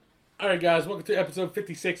All right, guys, welcome to episode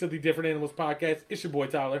 56 of the Different Animals Podcast. It's your boy,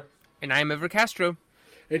 Tyler. And I'm Ever Castro.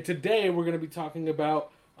 And today we're going to be talking about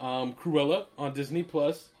Cruella on Disney+.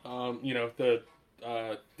 The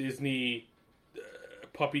Disney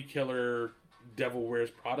puppy killer Devil Wears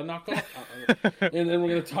Prada knockoff. And then we're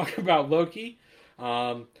going to talk about Loki.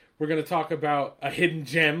 We're going to talk about a hidden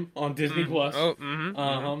gem on Disney+. Then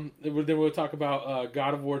we'll talk about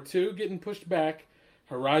God of War 2 getting pushed back.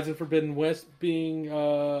 Horizon Forbidden West being...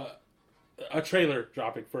 a trailer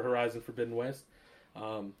dropping for Horizon Forbidden West.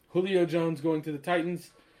 Julio Jones going to the Titans,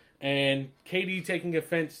 and Katie taking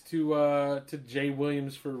offense to Jay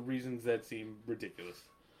Williams for reasons that seem ridiculous.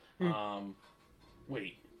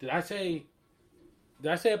 Wait, did I say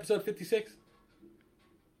episode 56?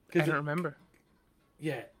 I don't remember.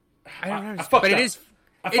 Yeah, I don't remember. I fucked but up. it is.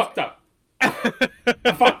 I fucked up.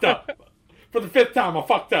 I fucked up for the fifth time. I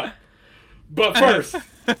fucked up. But first.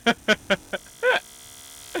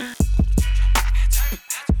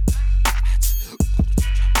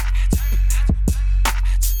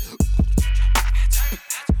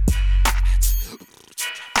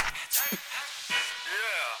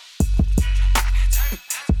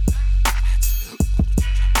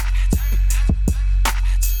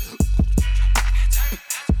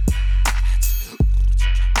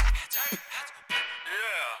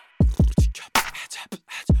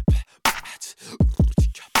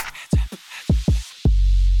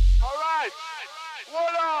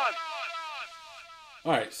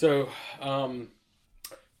 Alright, so,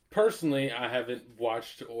 personally, I haven't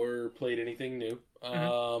watched or played anything new.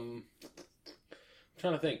 I'm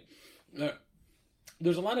trying to think.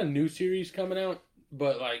 There's a lot of new series coming out,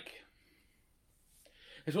 but,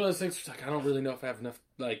 it's one of those things where, I don't really know if I have enough,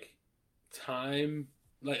 time.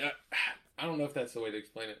 I don't know if that's the way to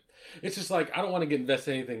explain it. It's just, I don't want to get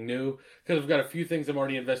invested in anything new, because I've got a few things I'm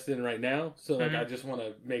already invested in right now, so, I just want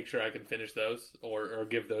to make sure I can finish those, or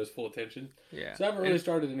give those full attention. Yeah. So I haven't really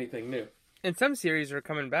started anything new. And some series are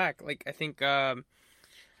coming back. I think, I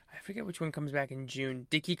forget which one comes back in June.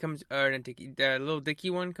 Not Dickie, the little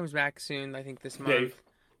Dickie one comes back soon, I think this month.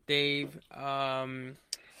 Dave.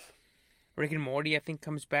 Rick and Morty, I think,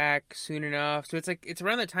 comes back soon enough. So it's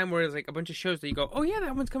around that time where there's a bunch of shows that you go, oh yeah,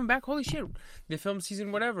 that one's coming back. Holy shit, the film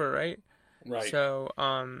season, whatever, right? Right. So,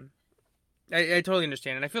 I totally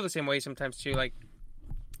understand, and I feel the same way sometimes too.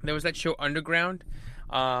 There was that show Underground,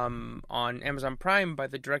 on Amazon Prime by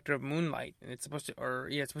the director of Moonlight, and it's supposed to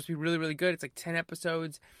be really, really good. It's 10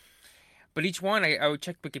 episodes, but each one I would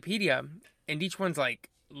check Wikipedia, and each one's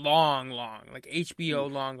long, like HBO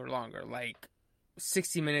longer,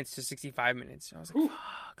 60 minutes to 65 minutes. I was like,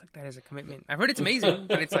 fuck, that is a commitment. I've heard it's amazing,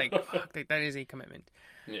 but it's fuck, that is a commitment.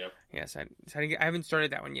 Yeah. Yes, I haven't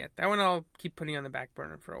started that one yet. That one I'll keep putting on the back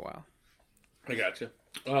burner for a while. I gotcha.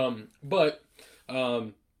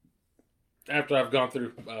 After I've gone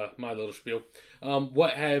through my little spiel,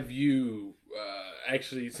 what have you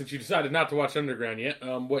actually, since you decided not to watch Underground yet,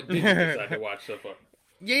 what did you decide to watch so far?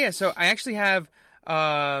 Yeah. So I actually have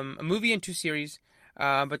a movie and 2 series.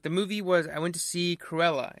 But the movie was, I went to see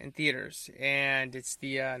Cruella in theaters, and it's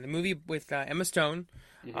the movie with Emma Stone,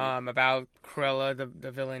 about Cruella, the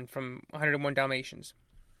villain from 101 Dalmatians.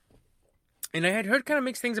 And I had heard kind of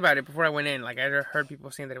mixed things about it before I went in. I had heard people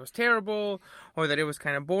saying that it was terrible, or that it was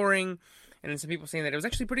kind of boring, and then some people saying that it was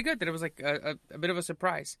actually pretty good, that it was a bit of a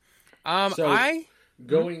surprise.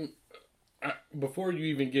 Before you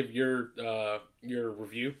even give your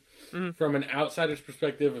review, from an outsider's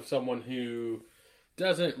perspective of someone who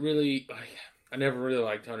doesn't really, I never really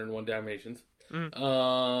liked 101 Dalmatians.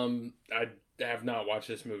 I have not watched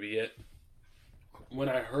this movie yet. When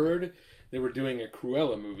I heard they were doing a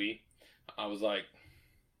Cruella movie, I was like,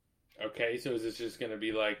 okay, so is this just going to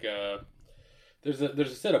be there's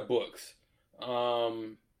a set of books,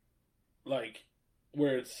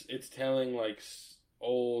 where it's telling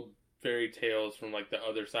old fairy tales from the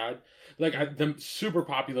other side. The super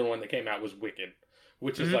popular one that came out was Wicked.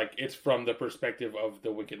 Which is it's from the perspective of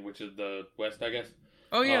the Wicked Witch of the West, I guess.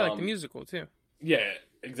 Oh yeah, the musical too. Yeah,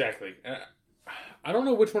 exactly. I don't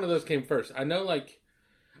know which one of those came first. I know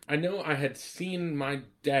I had seen my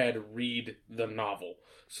dad read the novel,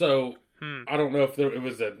 so I don't know if it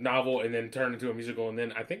was a novel and then turned into a musical, and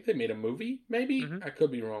then I think they made a movie. Maybe I could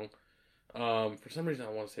be wrong. For some reason, I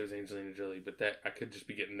want to say it was Angelina Jolie, but that I could just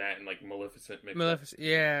be getting that and Maleficent. Maleficent,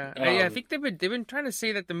 yeah. I think they've been trying to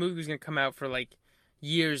say that the movie was going to come out for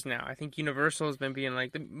years now. I think Universal has been being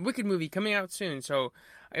the Wicked movie coming out soon. So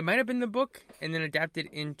it might have been the book and then adapted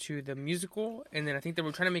into the musical. And then I think they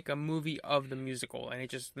were trying to make a movie of the musical, and it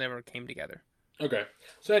just never came together. Okay.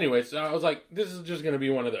 So anyways, I was like, this is just going to be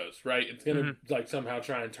one of those, right? It's going to somehow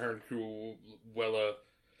try and turn Cruella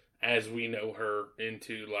as we know her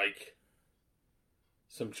into like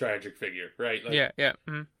some tragic figure, right? Like, Yeah, yeah.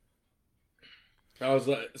 Mm-hmm. I was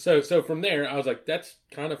like, so from there, I was like, that's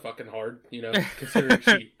kind of fucking hard, considering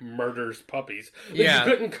she murders puppies. Like, Yeah.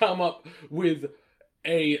 you couldn't come up with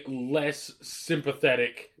a less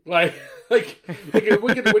sympathetic, like a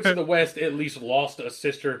Wicked Witch of the West at least lost a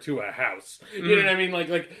sister to a house. You know what I mean?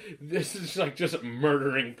 Like this is like just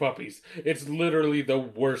murdering puppies. It's literally the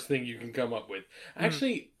worst thing you can come up with.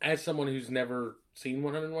 Actually, as someone who's never seen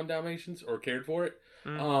 101 Dalmatians or cared for it,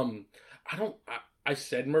 I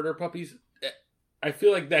said murder puppies. I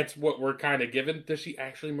feel like that's what we're kind of given. Does she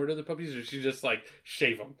actually murder the puppies, or does she just like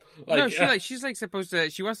shave them? Like, no, she's like supposed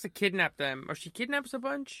to. She wants to kidnap them, or she kidnaps a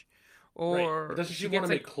bunch, or right. Doesn't she want to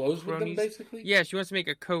make clothes with them? Basically, yeah, she wants to make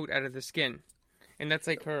a coat out of the skin, and that's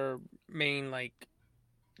like her main like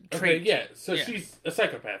trait. Okay, yeah. So she's a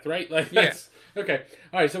psychopath, right? Like, that's okay.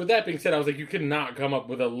 All right. So with that being said, I was like, you could not come up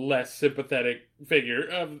with a less sympathetic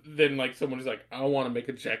figure than like someone who's like, I want to make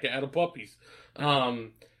a jacket out of puppies.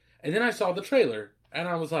 And then I saw the trailer, and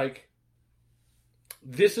I was like,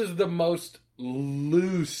 this is the most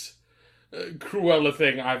loose Cruella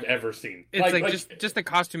thing I've ever seen. It's like just the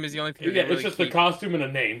costume is the only thing. Yeah, it's just the costume and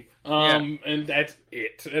a name. And that's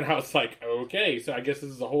it. And I was like, okay, so I guess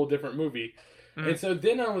this is a whole different movie. And so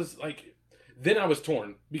then I was like, I was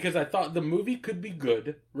torn, because I thought the movie could be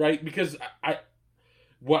good, right? Because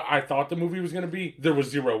what I thought the movie was going to be, there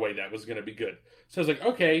was zero way that was going to be good. So I was like,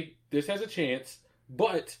 okay, this has a chance,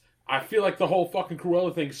 but I feel like the whole fucking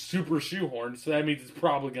Cruella thing's super shoehorned, so that means it's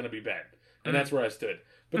probably going to be bad. And that's where I stood.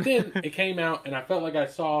 But then it came out, and I felt like I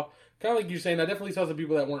saw, kind of like you're saying, I definitely saw some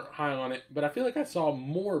people that weren't high on it, but I feel like I saw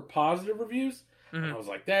more positive reviews. And I was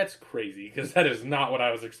like, that's crazy, because that is not what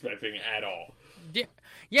I was expecting at all.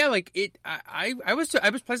 Yeah, like it. I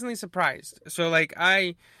was pleasantly surprised. So like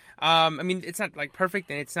I mean, it's not like perfect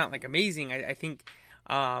and it's not like amazing. I think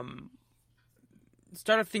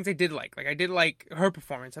start of things I did like I did like her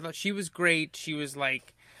performance. I thought she was great. She was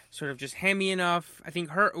like sort of just hammy enough. I think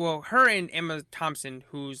her and Emma Thompson,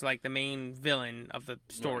 who's like the main villain of the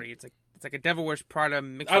story. Right. It's like a Devil Wears Prada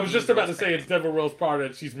mix. I was just about to say it's Devil Wears Prada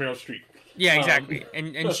and she's Meryl Streep. Yeah, exactly.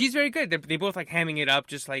 And she's very good. They both like hamming it up,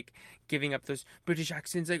 just like giving up those British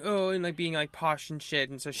accents, like and like being like posh and shit.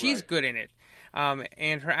 And so she's good in it.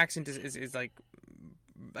 And her accent is like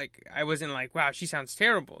I wasn't like, wow, she sounds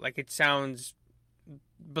terrible. Like it sounds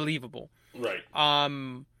believable. Right.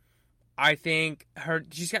 I think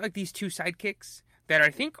she's got like these two sidekicks that I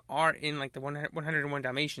think are in like the 101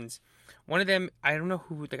 Dalmatians. One of them, I don't know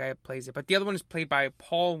who the guy plays it, but the other one is played by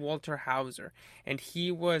Paul Walter Hauser, and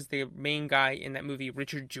he was the main guy in that movie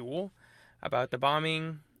Richard Jewell about the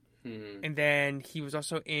bombing. And then he was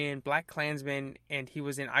also in Black Klansman, and he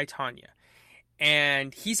was in I, Tonya.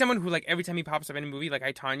 And he's someone who, like, every time he pops up in a movie, like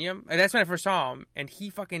I, Tonya, that's when I first saw him, and he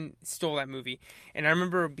fucking stole that movie. And I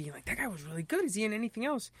remember being like, that guy was really good. Is he in anything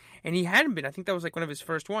else? And he hadn't been. I think that was, like, one of his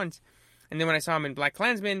first ones. And then when I saw him in Black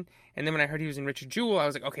Klansman, and then when I heard he was in Richard Jewell, I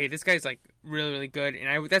was like, okay, this guy's, like, really, really good.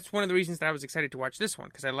 And that's one of the reasons that I was excited to watch this one,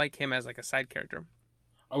 because I like him as, like, a side character.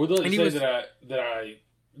 I would like to say that I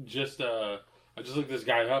just looked this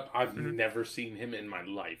guy up. I've never seen him in my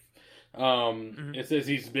life. It says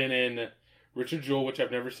he's been in Richard Jewell, which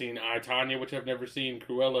I've never seen, I, Tonya, which I've never seen,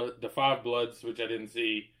 Cruella, The Five Bloods, which I didn't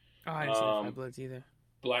see. Oh, I didn't see The Five Bloods either.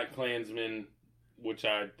 Black Klansman, which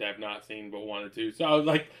I have not seen but wanted to. So I was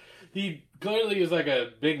like, he clearly is like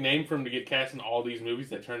a big name for him to get cast in all these movies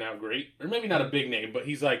that turn out great. Or maybe not a big name, but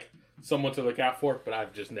he's like someone to look out for, but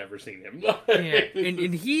I've just never seen him. Yeah.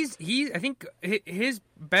 And he's I think his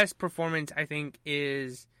best performance, I think,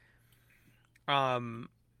 is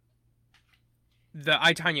the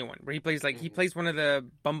I, Tonya one, where he plays one of the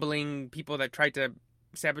bumbling people that tried to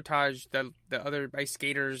sabotage the other ice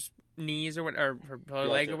skater's knees or her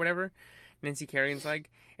leg or whatever, Nancy Kerrigan's leg,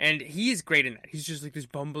 and he's great in that. He's just like this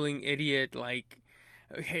bumbling idiot, like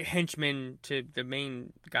henchman to the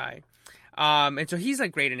main guy, and so he's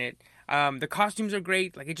like great in it. The costumes are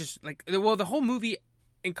great. Like it just like the whole movie,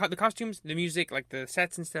 the costumes, the music, like the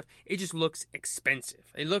sets and stuff, it just looks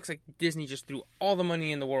expensive. It looks like Disney just threw all the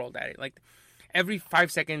money in the world at it. Like every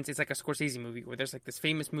 5 seconds, it's like a Scorsese movie where there's like this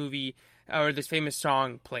famous movie or this famous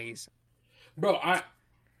song plays. Bro,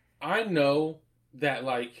 I know that,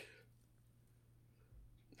 like,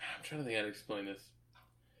 I'm trying to think how to explain this.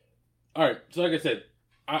 All right, so like I said,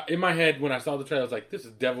 in my head when I saw the trailer, I was like, "This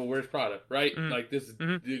is Devil Wears Prada," right? Like this is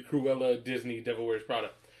Cruella Disney Devil Wears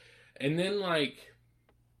Prada, and then like,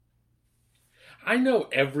 I know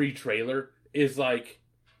every trailer is like,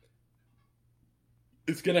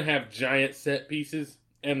 it's gonna have giant set pieces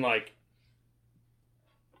and like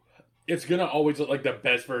it's gonna always look like the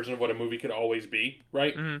best version of what a movie could always be,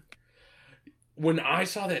 right? Mm-hmm. When I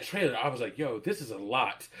saw that trailer, I was like, yo, this is a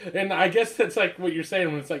lot. And I guess that's like what you're saying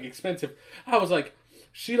when it's like expensive. I was like,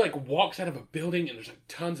 she like walks out of a building and there's like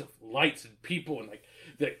tons of lights and people and like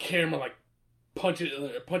the camera like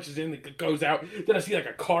punches in, it goes out. Then I see like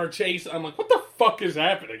a car chase. I'm like, what the fuck is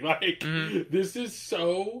happening? Like, this is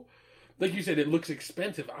so, like you said, it looks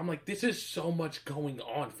expensive. I'm like, this is so much going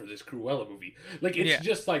on for this Cruella movie. Like, it's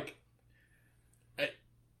just like,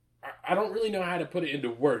 I don't really know how to put it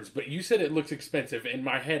into words, but you said it looks expensive. In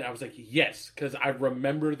my head, I was like, yes, because I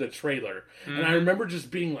remember the trailer. And I remember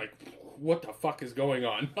just being like, what the fuck is going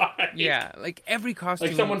on? Yeah, like every costume.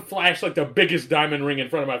 Like someone flashed like the biggest diamond ring in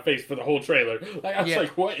front of my face for the whole trailer. Like I was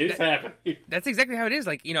like, what is happening? That's exactly how it is.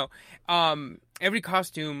 Like, every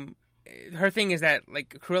costume, her thing is that,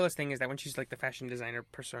 like, Cruella's thing is that when she's like the fashion designer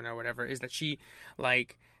persona or whatever, is that she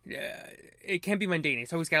like it can't be mundane.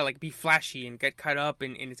 It's always gotta like be flashy and get cut up,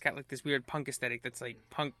 and it's got like this weird punk aesthetic that's like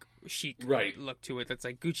punk chic look to it. That's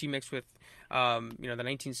like Gucci mixed with the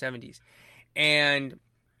 1970s, and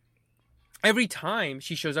every time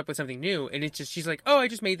she shows up with something new, and it's just, she's like, oh, I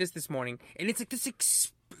just made this morning. And it's like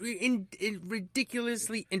this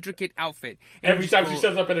ridiculously intricate outfit. And every time she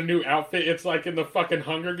shows up in a new outfit, it's like in the fucking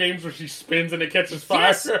Hunger Games where she spins and it catches fire.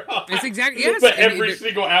 Yes, it's exactly, yes. But every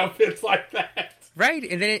single outfit's like that. Right,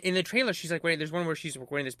 and then in the trailer, she's like, there's one where she's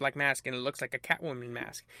wearing this black mask, and it looks like a Catwoman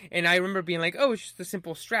mask. And I remember being like, oh, it's just a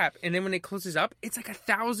simple strap. And then when it closes up, it's like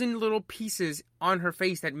 1,000 little pieces on her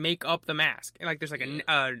face that make up the mask. And like, there's like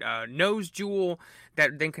a nose jewel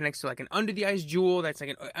that then connects to like an under the eyes jewel. That's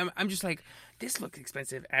like, I'm just like, this looks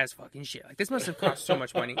expensive as fucking shit. Like, this must have cost so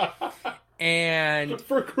much money. And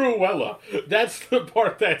for Cruella, that's the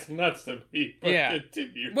part that's nuts to me. But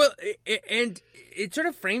continue. Well, and it sort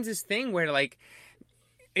of frames this thing where like,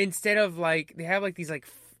 instead of like, they have like these like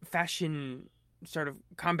fashion sort of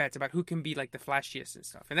combats about who can be like the flashiest and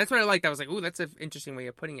stuff, and that's what I liked. I was like, ooh, that's an interesting way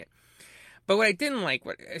of putting it. But what I didn't like,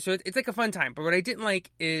 so it's like a fun time, but what I didn't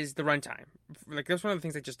like is the runtime. Like, that's one of the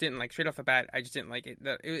things I just didn't like straight off the bat. I just didn't like it.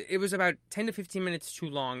 It was about 10 to 15 minutes too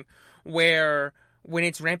long, where when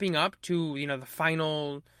it's ramping up to, the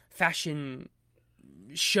final fashion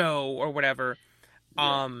show or whatever,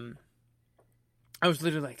 I was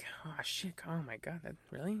literally like, oh shit, oh my god, that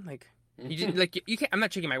really? Like, you didn't, like, you can't, I'm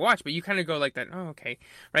not checking my watch, but you kind of go like that, oh, okay,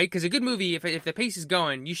 right? Because a good movie, if the pace is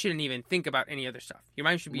going, you shouldn't even think about any other stuff. Your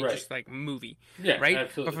mind should be just like movie, right?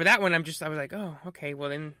 Absolutely. But for that one, I was like, oh, okay, well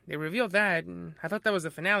then they revealed that, and I thought that was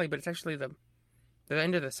the finale, but it's actually the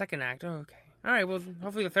end of the second act. Oh, okay, all right, well,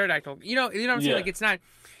 hopefully the third act will, you know what I'm saying? Like, it's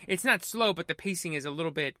not slow, but the pacing is a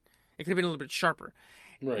little bit, it could have been a little bit sharper.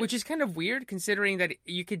 Right. Which is kind of weird, considering that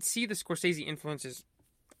you could see the Scorsese influences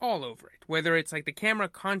all over it. Whether it's like the camera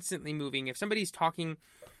constantly moving. If somebody's talking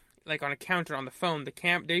like on a counter on the phone,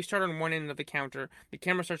 they start on one end of the counter, the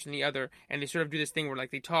camera starts on the other, and they sort of do this thing where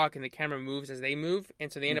like they talk and the camera moves as they move,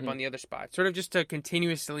 and so they end up on the other spot. Sort of just to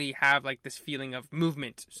continuously have like this feeling of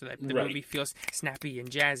movement, so that the movie feels snappy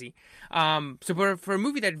and jazzy. So for a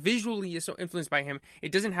movie that visually is so influenced by him,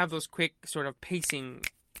 it doesn't have those quick sort of pacing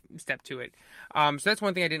step to it. So that's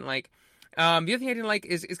one thing I didn't like. The other thing I didn't like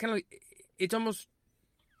is kind of like,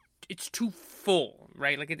 it's too full,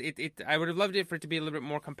 right? Like I would have loved it for it to be a little bit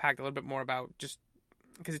more compact, a little bit more about just,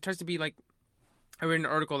 because it tries to be like, I read an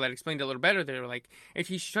article that explained it a little better. They were like, if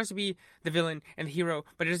he tries to be the villain and the hero,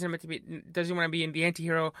 but it doesn't want to be the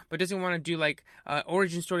anti-hero, but doesn't want to do like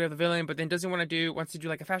origin story of the villain, but then wants to do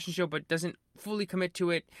like a fashion show, but doesn't fully commit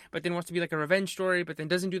to it, but then wants to be like a revenge story, but then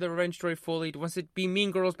doesn't do the revenge story fully, wants to be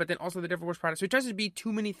Mean Girls, but then also the Devil Wears Prada. So it tries to be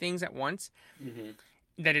too many things at once,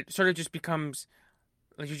 that it sort of just becomes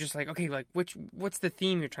like, you're just like, okay, like what's the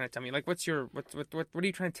theme you're trying to tell me? Like, what are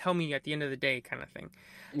you trying to tell me at the end of the day, kind of thing.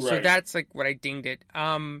 Right. So that's like what I dinged it.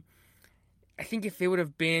 I think if it would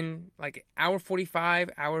have been like hour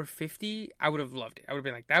 45, hour 50, I would have loved it. I would have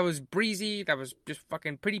been like, that was breezy. That was just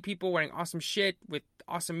fucking pretty people wearing awesome shit with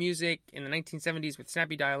awesome music in the 1970s with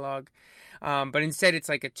snappy dialogue. But instead it's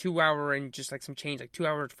like a 2 hour and just like some change, like 2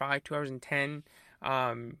 hours 5, 2 hours and 10.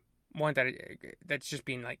 One that's just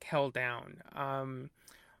being like held down.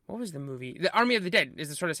 What was the movie? The Army of the Dead is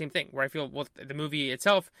the sort of same thing, where I feel, well, the movie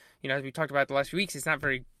itself, as we talked about the last few weeks, it's not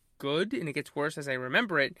very good, and it gets worse as I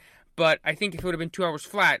remember it. But I think if it would have been 2 hours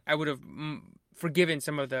flat, I would have forgiven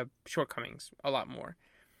some of the shortcomings a lot more.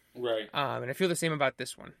 Right. And I feel the same about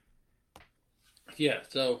this one. Yeah,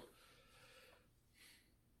 so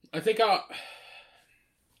I think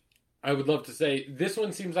I would love to say this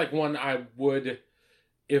one seems like one I would,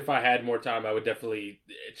 if I had more time, I would definitely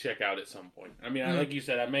check out at some point. I mean, like you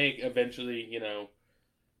said, I may eventually,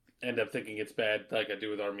 end up thinking it's bad, like I do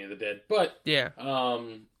with Army of the Dead. But Yeah.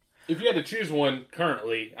 if you had to choose one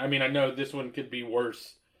currently, I mean, I know this one could be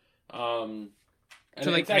worse. And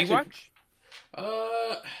So like rewatch?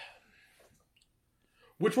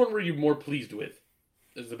 Which one were you more pleased with?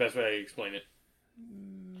 Is the best way I explain it.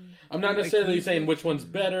 I'm not necessarily saying which one's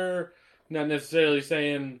better. Not necessarily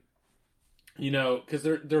saying, because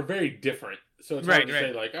they're very different. So it's hard to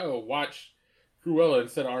say like, oh, watch Cruella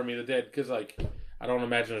instead of Army of the Dead, because like I don't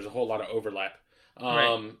imagine there's a whole lot of overlap.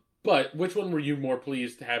 But which one were you more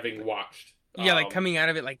pleased having watched? Yeah, like coming out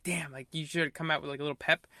of it, like damn, like you should come out with like a little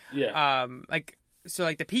pep. Yeah. So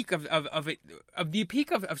like the peak of it, the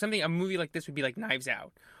peak of something, a movie like this would be like Knives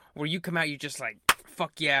Out, where you come out, you're just like,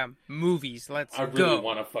 fuck yeah, movies, let's go. I really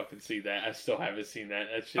want to fucking see that. I still haven't seen that.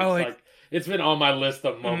 It's just it's been on my list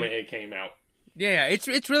the moment it came out. Yeah, it's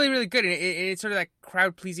really, really good. And it's sort of that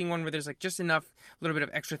crowd-pleasing one where there's like just enough little bit of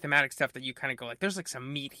extra thematic stuff that you kind of go like, there's like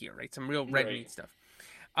some meat here, right? Some real red meat stuff.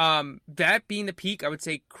 That being the peak, I would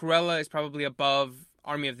say Cruella is probably above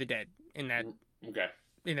Army of the Dead in that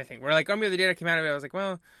in the thing. Where like Army of the Dead, I came out of it, I was like,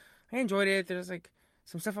 well, I enjoyed it. There's like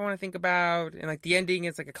some stuff I want to think about, and like the ending,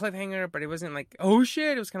 it's like a cliffhanger, but it wasn't like, oh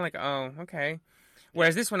shit. It was kind of like, oh, okay.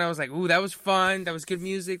 Whereas this one, I was like, ooh, that was fun. That was good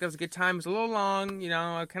music. That was a good time. It was a little long,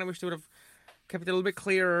 I kind of wish they would have kept it a little bit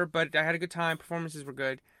clearer, but I had a good time. Performances were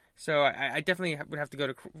good. So I definitely would have to go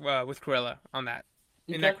to with Cruella on that,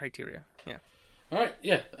 in that criteria. Yeah. All right.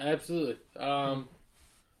 Yeah, absolutely.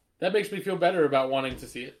 That makes me feel better about wanting to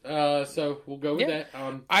see it. So we'll go with that.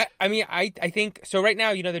 I think, so right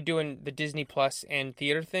now, they're doing the Disney Plus and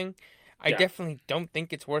theater thing. I definitely don't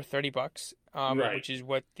think it's worth $30, which is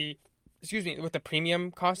what what the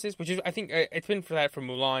premium cost is, which is, I think it's been for that for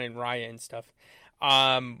Mulan and Raya and stuff.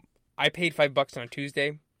 I paid $5 on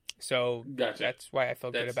Tuesday, so that's why I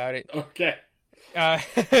felt good about it. Okay.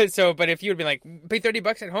 But if you would be like, pay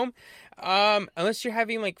 $30 at home, unless you're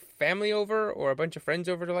having like family over or a bunch of friends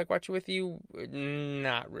over to like watch it with you,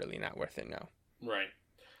 not worth it. No. Right.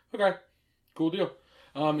 Okay. Cool deal.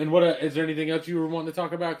 And what is there anything else you were wanting to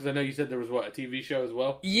talk about? Because I know you said there was a TV show as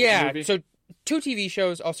well. Yeah. So 2 TV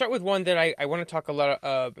shows. I'll start with one that I want to talk a lot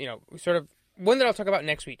of. Sort of one that I'll talk about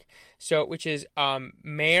next week. So which is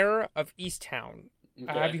Mayor of Easttown.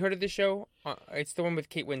 Okay. Have you heard of this show? It's the one with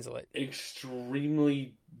Kate Winslet.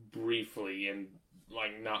 Extremely briefly, and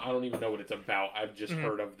I don't even know what it's about. I've just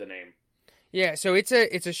heard of the name. Yeah, so it's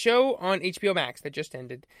a show on HBO Max that just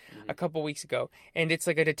ended a couple weeks ago, and it's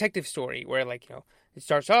like a detective story where it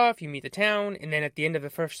starts off, you meet the town, and then at the end of the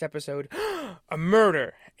first episode, a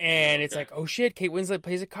murder, and it's like, oh shit, Kate Winslet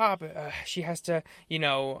plays a cop. She has to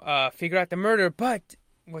figure out the murder, but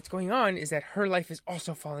what's going on is that her life is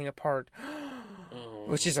also falling apart.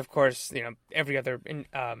 Which is, of course, every other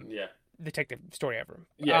detective story ever.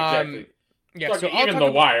 Yeah, exactly. Yeah, so even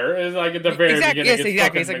The Wire is like at the very beginning. Yes,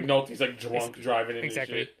 exactly. It's like McNulty's like drunk driving into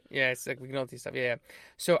shit. Yeah, it's like McNulty stuff. Yeah.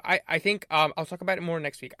 So I think I'll talk about it more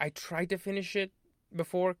next week. I tried to finish it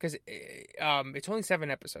before because it's only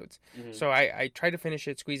 7 episodes, so I tried to finish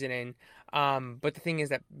it, squeeze it in. But the thing is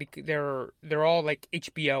that they're all like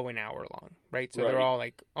HBO an hour long, right? So they're all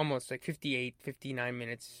like almost like 58, 59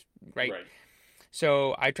 minutes, right?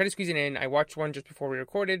 So I tried to squeeze it in. I watched one just before we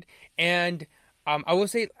recorded, and I will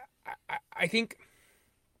say, I think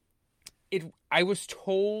I was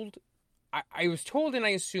told, and I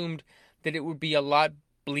assumed that it would be a lot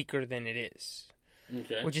bleaker than it is.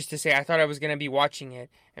 Okay. Which is to say, I thought I was going to be watching it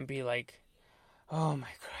and be like, oh my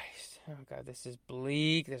Christ, oh God, this is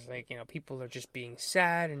bleak. There's people are just being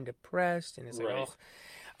sad and depressed, and it's like, oh.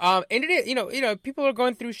 And it is, people are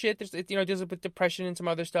going through shit. There's, deals with depression and some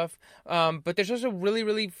other stuff. But there's also really,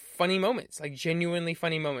 really funny moments, like genuinely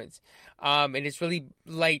funny moments. And it's really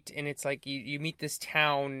light, and it's like you meet this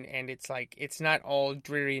town, and it's like, it's not all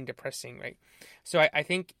dreary and depressing, right? So I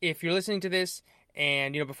think if you're listening to this,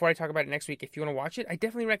 and, before I talk about it next week, if you want to watch it, I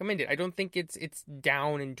definitely recommend it. I don't think it's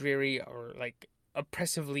down and dreary or like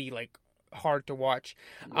oppressively like hard to watch.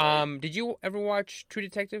 Right. Did you ever watch True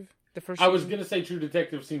Detective? I was gonna say True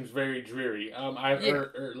Detective seems very dreary. I've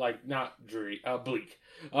heard not dreary, bleak.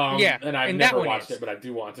 And I've never watched it, but I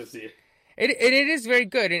do want to see it. It is very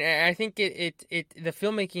good, and I think the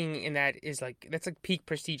filmmaking in that is that's like peak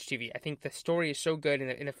prestige TV. I think the story is so good,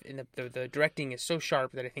 and the directing is so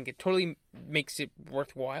sharp that I think it totally makes it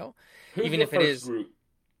worthwhile. Who's even the if first it is group?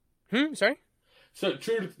 Sorry. So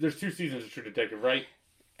there's 2 seasons of True Detective, right?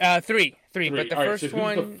 3, but the first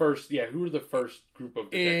one. Who are the first group of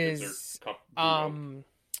detectives?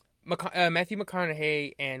 Matthew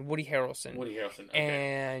McConaughey and Woody Harrelson. Okay.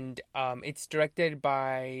 And it's directed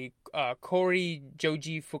by Corey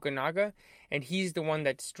Joji Fukunaga, and he's the one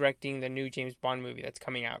that's directing the new James Bond movie that's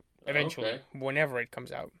coming out eventually, Okay. whenever it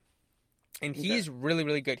comes out. And Okay. he's really,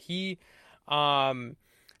 really good.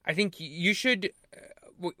 I think you should.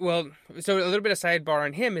 Well, so a little bit of sidebar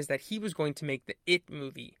on him is that he was going to make the It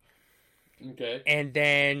movie, Okay. and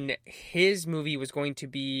then his movie was going to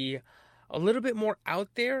be a little bit more out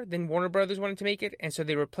there than Warner Brothers wanted to make it, and so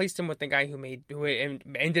they replaced him with the guy who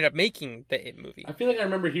ended up making the It movie. I feel like I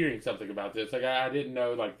remember hearing something about this. Like I didn't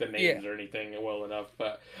know like the names Yeah. or anything well enough,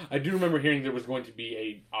 but I do remember hearing there was going to be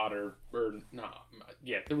a otter or no,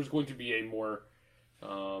 yeah, there was going to be a more,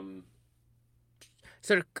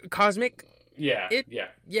 Sort of cosmic. yeah, It-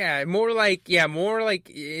 Yeah, more like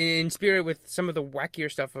in spirit with some of the wackier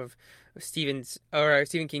stuff of Stephen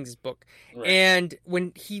King's book. right. And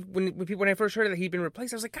when I first heard that he'd been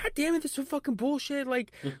replaced, I was like, God damn it, this is so fucking bullshit.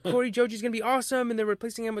 Like Corey Joji's gonna be awesome, and they're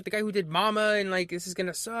replacing him with the guy who did Mama, and like this is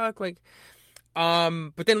gonna suck. Like,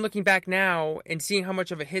 but then looking back now and seeing how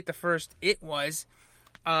much of a hit the first It was,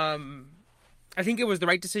 I think it was the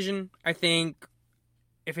right decision. I think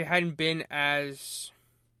if it hadn't been as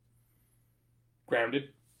Grounded,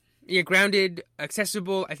 grounded,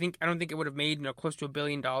 accessible, I don't think it would have made close to $1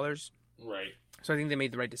 billion. right. So I think they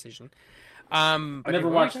made the right decision. I But never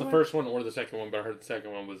what watched was the I first one or the second one, but I heard the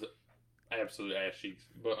second one was absolute ass cheeks.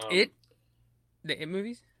 But the It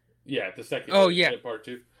movies? yeah, the second. Oh, yeah. part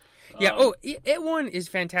two. Yeah. It One is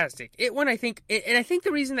fantastic. It One, I think, and I think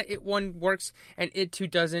the reason that It One works and It Two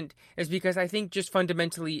doesn't is because I think just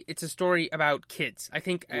fundamentally it's a story about kids. I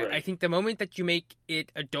think Right. I think the moment that you make it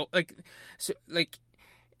adult, like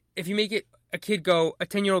if you make it a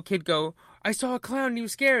 10-year-old kid go, I saw a clown and he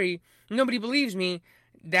was scary. Nobody believes me.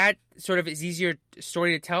 That sort of is easier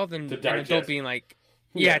story to tell than To an digest. adult being like.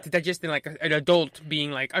 Yeah. Yeah, to digest than like an adult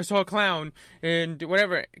being like, I saw a clown and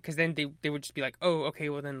whatever, because then they would just be like, oh, okay,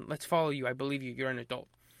 well then let's follow you. I believe you. You're an adult,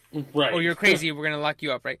 Right. or you're crazy. We're gonna lock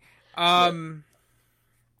you up, right? But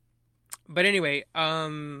anyway, what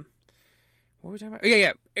were we talking about? Oh,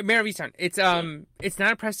 yeah, Mayor of Easttown. It's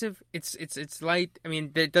not oppressive. It's light. I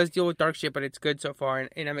mean, it does deal with dark shit, but it's good so far,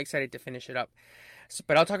 and I'm excited to finish it up. So,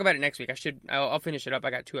 but I'll talk about it next week. I'll finish it up. I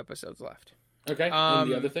got 2 episodes left. Okay.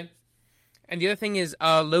 And the other thing. And the other thing is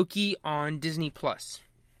Loki on Disney Plus.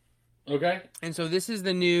 Okay. And so this is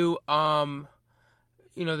the new, the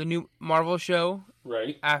new Marvel show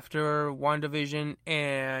Right. after WandaVision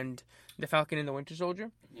and The Falcon and the Winter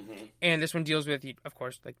Soldier. Mm-hmm. And this one deals with, of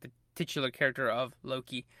course, like the titular character of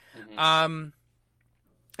Loki. Mm-hmm.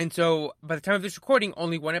 And so by the time of this recording,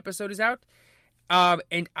 only 1 episode is out.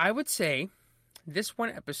 And I would say this 1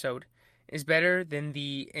 episode is better than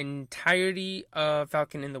the entirety of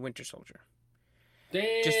Falcon and the Winter Soldier.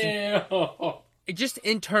 Damn. Just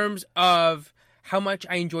in terms of how much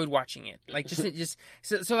I enjoyed watching it. Like so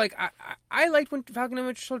like I liked Falcon and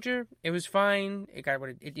Winter Soldier. It was fine. It got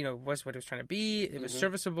what it was what it was trying to be. It was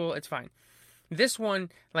serviceable. It's fine. This one,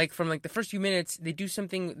 like from like the first few minutes, they do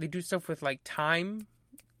stuff with like time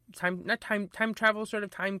travel, sort of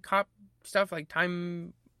time cop stuff, like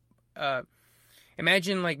time.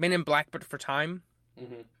 Imagine like Men in Black, but for time.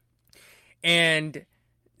 Mm-hmm. And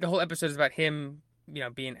the whole episode is about him,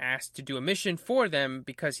 being asked to do a mission for them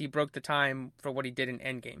because he broke the time for what he did in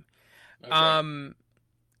Endgame. Okay.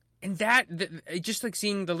 And that, just like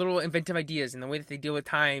seeing the little inventive ideas and the way that they deal with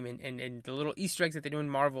time and the little Easter eggs that they do in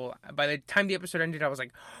Marvel. By the time the episode ended, I was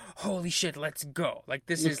like, holy shit, let's go. Like,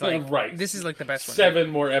 this is like, right. This is like the best one. 7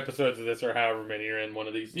 more episodes of this or however many are in one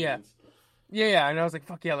of these seasons. Yeah. And I was like,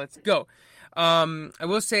 fuck yeah, let's go. I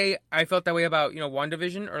will say I felt that way about,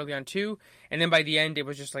 WandaVision early on too. And then by the end, it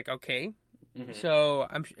was just like, okay. Mm-hmm. So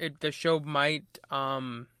the show might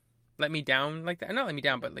let me down like that. Not let me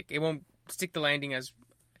down, but like it won't stick the landing as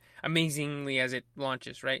amazingly as it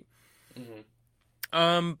launches, right?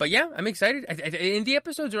 Mm-hmm. But yeah, I'm excited. And the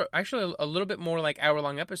episodes are actually a little bit more like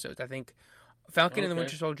hour-long episodes. I think Falcon and the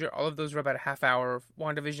Winter Soldier, all of those were about a half hour.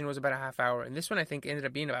 WandaVision was about a half hour, and this one I think ended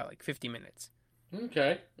up being about like 50 minutes.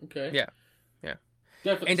 Okay. Yeah.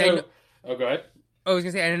 Definitely. And go ahead. I was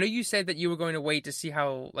gonna say, and I know you said that you were going to wait to see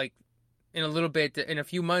how, like, in a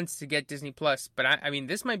few months to get Disney Plus. But I mean,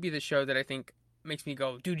 this might be the show that I think makes me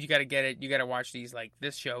go, dude, you got to get it. You got to watch these. Like,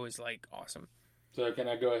 this show is like awesome. So can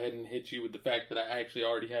I go ahead and hit you with the fact that I actually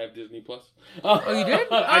already have Disney Plus? Oh, you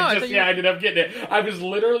did? I ended up getting it. I was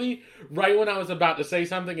literally right when I was about to say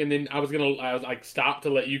something, and then I was like, stop to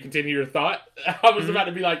let you continue your thought. I was about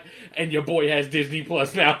to be like, and your boy has Disney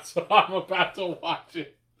Plus now, so I'm about to watch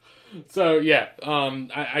it. So yeah,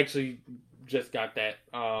 I actually just got that.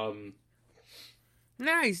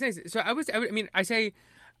 Nice. So I say,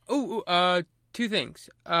 2 things.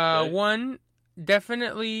 Okay. One,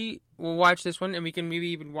 definitely we'll watch this one, and we can maybe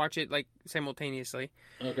even watch it like simultaneously.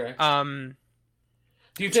 Okay.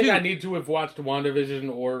 Do you think Two. I need to have watched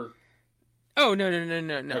WandaVision or... Oh, no.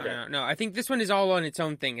 Okay. No. I think this one is all on its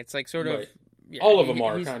own thing. It's like sort of... Right. Yeah, All of them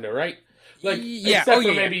are, kind of, right? Like, yeah.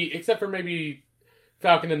 Except for maybe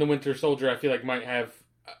Falcon and the Winter Soldier, I feel like might have...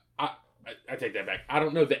 I take that back. I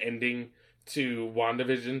don't know the ending to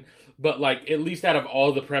WandaVision, but, like, at least out of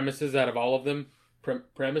all the premises, out of all of them...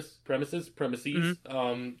 premises?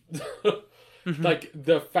 Mm-hmm. Like,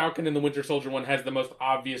 the Falcon and the Winter Soldier one has the most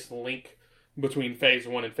obvious link between Phase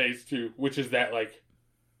 1 and Phase 2, which is that, like,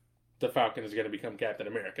 the Falcon is going to become Captain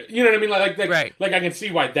America. You know what I mean? Right. Like I can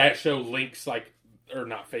see why that show links, like, or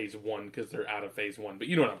not Phase 1, because they're out of Phase 1, but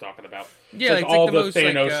you know what I'm talking about. Yeah, like all the most,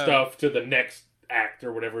 Thanos stuff to the next act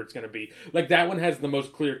or whatever it's going to be. Like, that one has the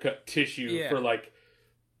most clear-cut tissue for, like,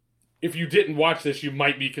 if you didn't watch this, you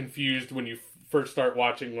might be confused when you first start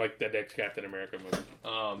watching, like, the next Captain America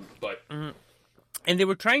movie. But... Mm-hmm. And they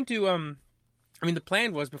were trying to, I mean, the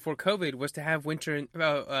plan was, before COVID, was to have Falcon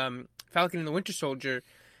and the Winter Soldier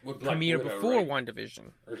premiere before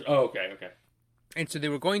WandaVision. Okay. And so they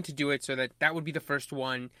were going to do it so that would be the first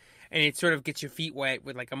one, and it sort of gets your feet wet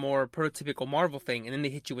with, like, a more prototypical Marvel thing, and then they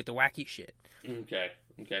hit you with the wacky shit. Okay.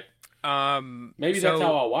 Maybe that's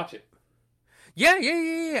how I'll watch it.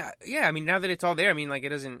 Yeah. I mean, now that it's all there, I mean, like, it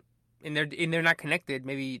doesn't, and they're not connected.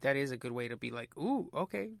 Maybe that is a good way to be like, ooh,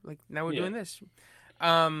 okay, like, now we're doing this.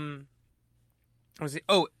 Was it?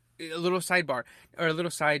 Oh, a little sidebar or a little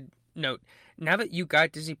side note. Now that you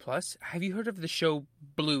got Disney Plus, have you heard of the show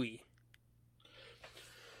Bluey?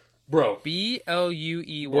 Bro, Bluey.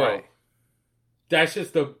 Bro, that's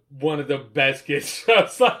just one of the best kids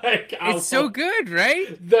shows. Like, it's so good,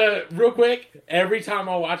 right? Real quick, every time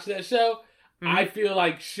I watch that show, I feel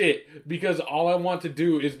like shit because all I want to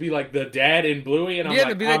do is be like the dad in Bluey, and I'm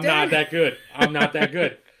not that good. I'm not that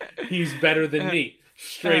good. He's better than me,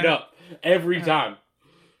 straight up, every time.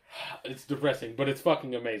 It's depressing, but it's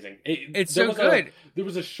fucking amazing. It's so good. There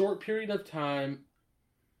was a short period of time.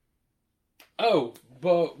 Oh,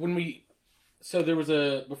 but there was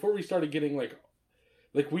before we started getting like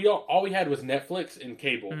we all we had was Netflix and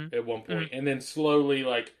cable at one point, and then slowly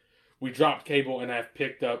like. We dropped cable, and I've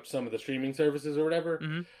picked up some of the streaming services or whatever.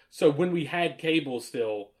 Mm-hmm. So when we had cable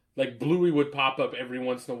still, like, Bluey would pop up every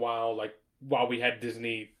once in a while, like, while we had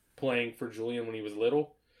Disney playing for Julian when he was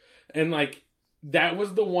little. And, like, that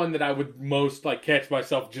was the one that I would most, like, catch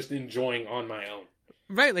myself just enjoying on my own.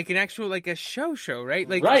 Right, like an actual, like, a show, right?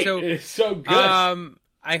 Like, right, so, it's so good.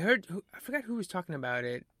 I forgot who was talking about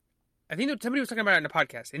it. I think somebody was talking about it in a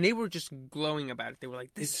podcast, and they were just glowing about it. They were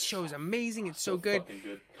like, this show is amazing, it's so good. Fucking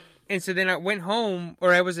good. And so then I went home,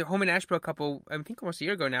 or I was at home in Asheboro I think almost a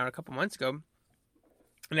year ago now, a couple months ago,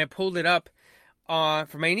 and I pulled it up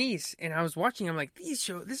for my niece, and I was watching. I'm like, this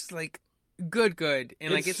is like good,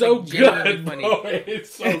 and like it's so like genuinely good, funny. bro.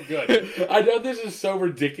 It's so good. I know this is so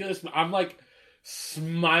ridiculous, but I'm like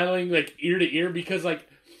smiling like ear to ear because like,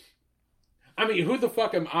 I mean, who the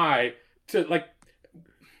fuck am I to like?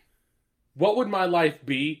 What would my life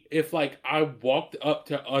be if, like, I walked up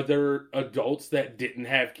to other adults that didn't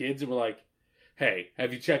have kids and were like, hey,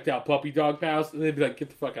 have you checked out Puppy Dog Pals? And they'd be like, get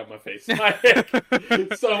the fuck out of my face.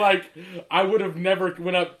 So, like, I would have never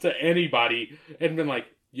went up to anybody and been like,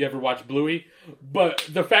 you ever watch Bluey? But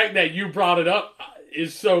the fact that you brought it up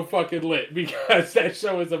is so fucking lit because that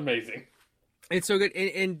show is amazing. It's so good.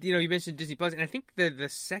 And you know, you mentioned Disney Plus, and I think the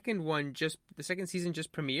second season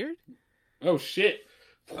just premiered. Oh, shit.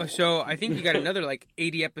 So I think you got another like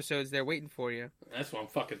 80 episodes there waiting for you. That's what I'm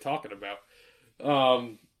fucking talking about.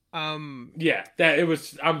 Yeah, that it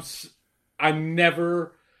was. I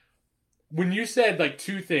never. When you said like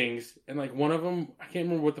two things, and like one of them, I can't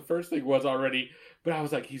remember what the first thing was already, but I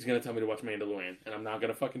was like, he's gonna tell me to watch Mandalorian, and I'm not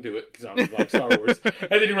gonna fucking do it because I was like Star Wars.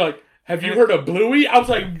 And then you were like, have you heard of Bluey? I was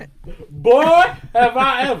like, boy, have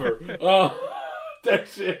I ever? That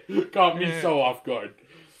shit caught me so off guard.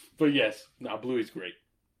 But yes, Bluey's great.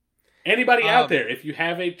 Anybody out there, if you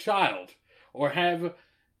have a child, or have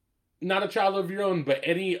not a child of your own, but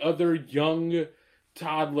any other young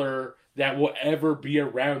toddler that will ever be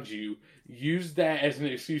around you, use that as an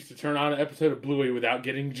excuse to turn on an episode of Bluey without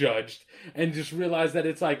getting judged, and just realize that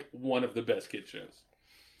it's like one of the best kid shows.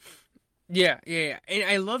 Yeah. And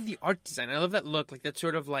I love the art design. I love that look, like that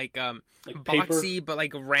sort of like boxy, paper? But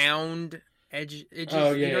like round edges.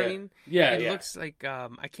 Oh, yeah, you know what I mean? Yeah, it looks like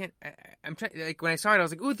I'm trying. Like when I saw it, I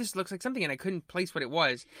was like, "Ooh, this looks like something," and I couldn't place what it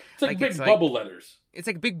was. It's like big bubble letters. It's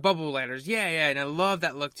like big bubble letters. Yeah, and I love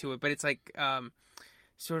that look to it. But it's like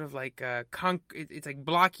sort of like it's like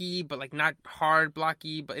blocky, but like not hard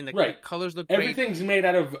blocky. But in the colors look great. Everything's made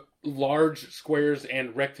out of large squares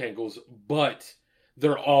and rectangles, but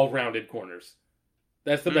they're all rounded corners.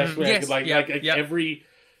 That's the best way I Yes. could like Yep.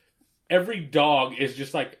 every dog is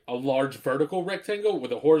just like a large vertical rectangle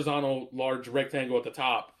with a horizontal large rectangle at the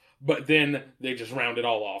top, but then they just round it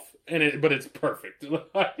all off, but it's perfect.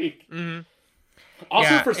 Like, Mm-hmm. also,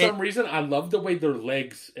 Yeah. for some reason, I love the way their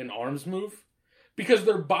legs and arms move because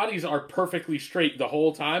their bodies are perfectly straight the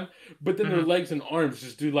whole time, but then their legs and arms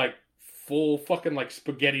just do like full fucking like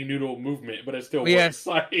spaghetti noodle movement, but it still Yes.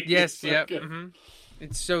 works. Like, Yes. it's so Yep. good. Mm-hmm.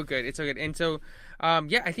 It's so good. It's so good. And so,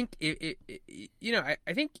 yeah, I think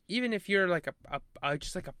I think even if you're like a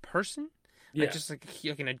just like a person, Yeah. like just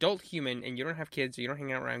like an adult human, and you don't have kids, or you don't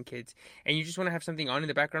hang out around kids, and you just want to have something on in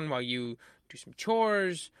the background while you do some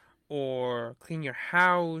chores or clean your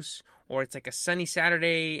house, or it's like a sunny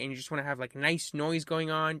Saturday and you just want to have like nice noise going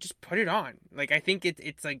on, just put it on. Like I think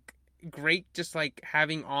it's like great, just like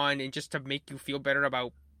having on and just to make you feel better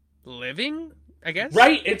about living, I guess.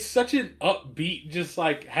 Right? It's such an upbeat, just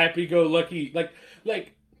like happy-go-lucky. Like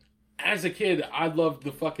as a kid, I loved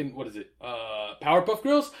the fucking what is it? Powerpuff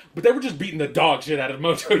Girls, but they were just beating the dog shit out of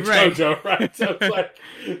Mojo Right. Jojo, right? So it's like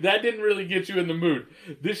that didn't really get you in the mood.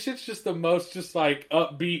 This shit's just the most just like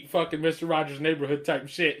upbeat fucking Mr. Rogers' Neighborhood type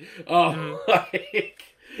shit. Like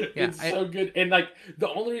it's so good. And like the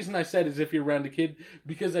only reason I said is if you're around a kid,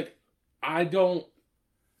 because like I don't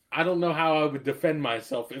know how I would defend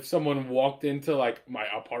myself if someone walked into like my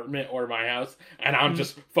apartment or my house and I'm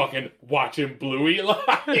just fucking watching Bluey.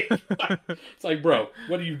 Like, it's like, bro,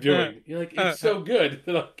 what are you doing? You're like, it's so good.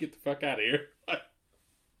 Like, get the fuck out of here.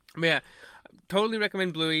 Yeah, totally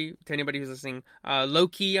recommend Bluey to anybody who's listening. Low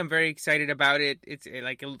key, I'm very excited about it. It's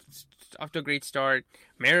off to a great start.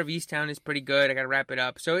 Mayor of Easttown is pretty good. I gotta wrap it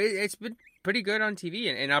up. So it's been pretty good on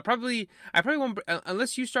TV, and I probably won't,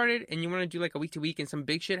 unless you started and you want to do like a week to week and some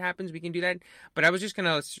big shit happens, we can do that. But I was just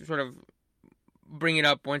gonna sort of bring it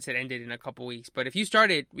up once it ended in a couple weeks. But if you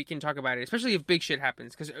started, we can talk about it, especially if big shit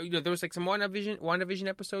happens, because there was like some WandaVision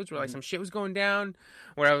episodes where like some shit was going down,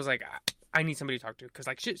 where I was like, I need somebody to talk to, because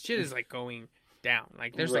like shit is like going down.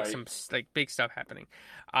 Like there's like some like big stuff happening.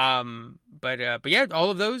 But yeah, all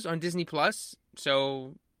of those on Disney Plus.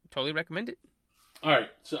 So totally recommend it. All right,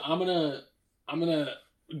 so I'm gonna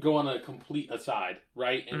go on a complete aside,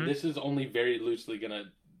 right? And this is only very loosely gonna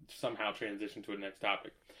somehow transition to a next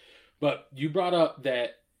topic. But you brought up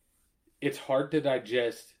that it's hard to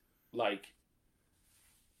digest, like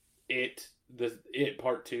it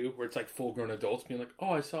part 2, where it's like full grown adults being like,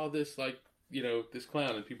 "Oh, I saw this like this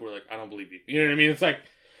clown," and people are like, "I don't believe you." You know what I mean? It's like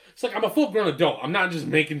I'm a full grown adult. I'm not just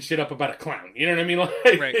making shit up about a clown. You know what I mean?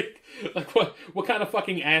 Like, right. Like what kind of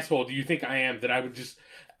fucking asshole do you think I am that I would just,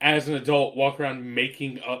 as an adult, walk around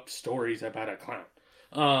making up stories about a clown?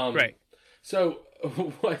 Right. So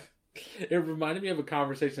what? It reminded me of a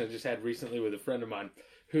conversation I just had recently with a friend of mine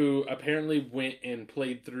who apparently went and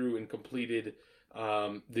played through and completed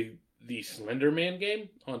the Slender Man game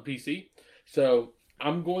on PC. So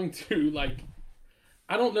I'm going to like,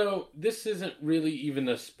 I don't know, this isn't really even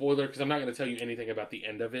a spoiler because I'm not going to tell you anything about the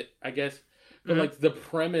end of it, I guess. But like the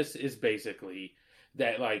premise is basically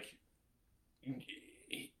that like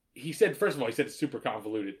he said, first of all, he said it's super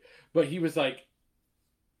convoluted, but he was like,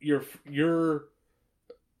 your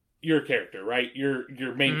character, right? Your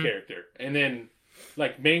main character, and then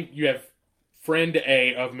like you have friend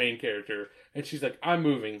A of main character, and she's like, I'm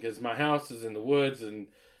moving because my house is in the woods and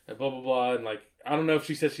blah blah blah, and like I don't know if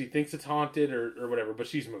she says she thinks it's haunted or whatever, but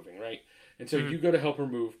she's moving, right? And so you go to help her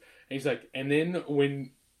move, and he's like, and then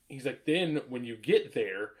when you get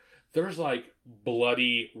there, there's like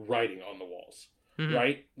bloody writing on the walls.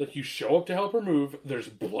 Right? Like you show up to help her move, there's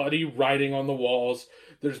bloody writing on the walls,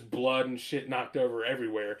 there's blood and shit knocked over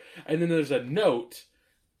everywhere. And then there's a note,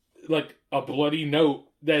 like a bloody note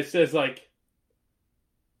that says like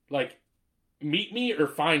meet me or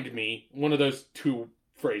find me, one of those two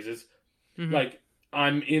phrases. Like,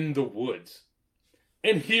 I'm in the woods.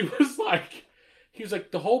 And he was like,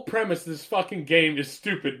 the whole premise of this fucking game is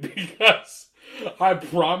stupid because I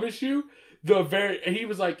promise you, he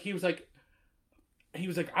was like,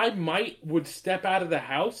 I would step out of the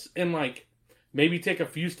house and like maybe take a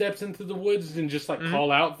few steps into the woods and just like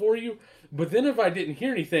call out for you. But then if I didn't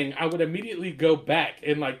hear anything, I would immediately go back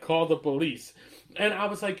and like call the police. And I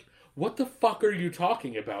was like, what the fuck are you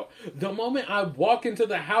talking about? The moment I walk into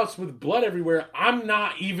the house with blood everywhere, I'm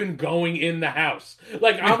not even going in the house.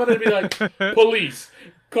 Like, I'm going to be like, police,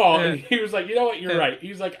 call. And he was like, you know what? You're right. He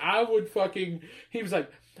was like, I would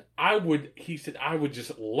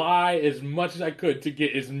just lie as much as I could to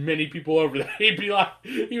get as many people over there.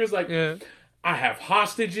 He was like, I have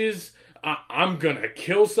hostages. I'm gonna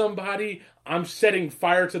kill somebody. I'm setting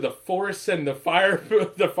fire to the forest, send the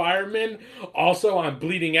the firemen. Also, I'm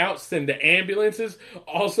bleeding out, send the ambulances.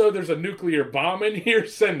 Also, there's a nuclear bomb in here,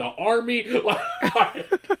 send the army.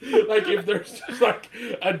 Like if there's just like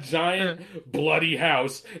a giant bloody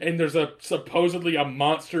house and there's supposedly a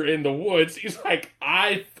monster in the woods, he's like,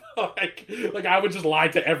 like I would just lie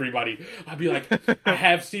to everybody. I'd be like, I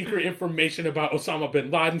have secret information about Osama bin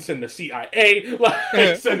Laden. Send the CIA.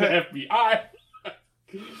 Like, send the FBI.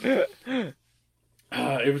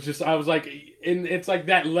 It was just, I was like, and it's like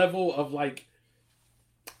that level of like,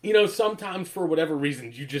 sometimes for whatever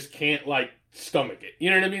reason you just can't like stomach it. You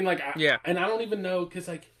know what I mean? Like, yeah. And I don't even know because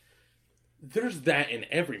like. There's that in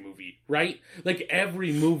every movie, right? Like,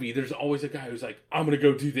 every movie, there's always a guy who's like, I'm going to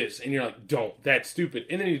go do this. And you're like, don't. That's stupid.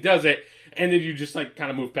 And then he does it, and then you just, like, kind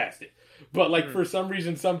of move past it. But, like, for some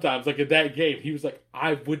reason, sometimes, like, at that game, he was like,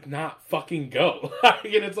 I would not fucking go. And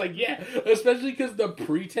it's like, yeah. Especially because the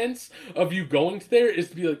pretense of you going to there is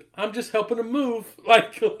to be like, I'm just helping him move.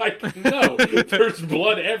 Like no. There's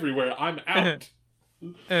blood everywhere. I'm out.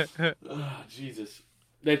 Oh, Jesus.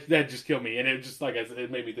 That just killed me. And it just, like I said, it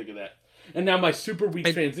made me think of that. And now my super weak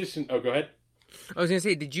transition. Oh, go ahead. I was gonna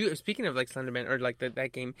say, speaking of like Slenderman or like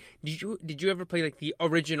that game, did you ever play like the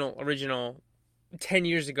original 10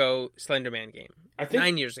 years ago Slenderman game?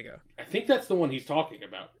 9 years ago. I think that's the one he's talking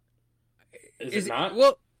about. Is it not?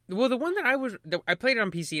 Well, the one that I played it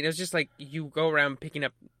on PC, and it was just like you go around picking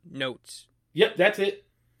up notes. Yep, that's it.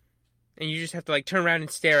 And you just have to like turn around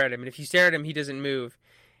and stare at him, and if you stare at him, he doesn't move.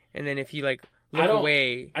 And then if you like look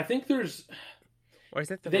away, I think there's. Or is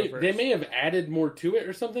that they may have added more to it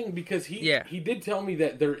or something because he did tell me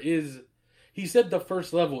that there is. He said the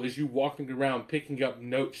first level is you walking around picking up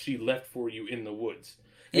notes she left for you in the woods.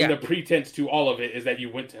 And the pretense to all of it is that you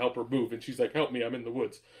went to help her move, and she's like, "Help me, I'm in the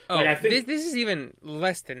woods." Oh, like, I think this is even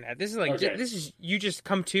less than that. This is like this is you just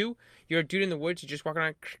come to. You're a dude in the woods. You just walk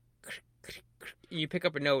around. You pick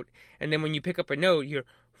up a note, and then when you pick up a note, you're.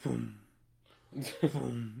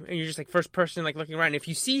 And you're just like first person like looking around, and if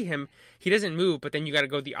you see him, he doesn't move, but then you got to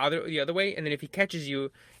go the other way, and then if he catches you,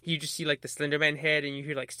 you just see like the Slenderman head, and you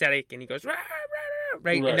hear like static, and he goes rah, rah, rah,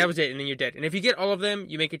 right, and that was it, and then you're dead. And if you get all of them,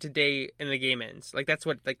 you make it to day, and the game ends. Like that's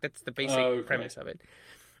the basic premise of it.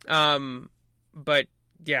 But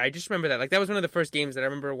yeah, I just remember that. Like that was one of the first games that I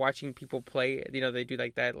remember watching people play. They do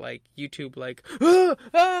like that, like YouTube, like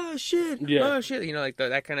shit, shit, like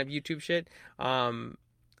that kind of YouTube shit.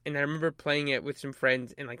 And I remember playing it with some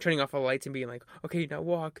friends and like turning off all the lights and being like, okay, now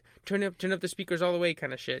walk, turn up the speakers all the way,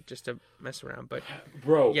 kind of shit, just to mess around. But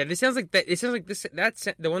bro, yeah, this sounds like that. It sounds like this. That's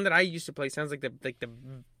the one that I used to play. Sounds like the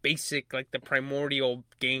basic, like the primordial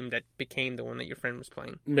game that became the one that your friend was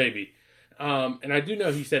playing. Maybe, and I do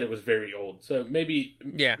know he said it was very old, so maybe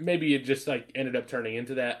it just like ended up turning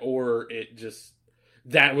into that, or it just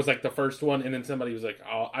that was like the first one, and then somebody was like,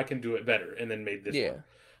 oh, I can do it better, and then made this one.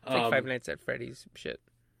 It's like Five Nights at Freddy's shit.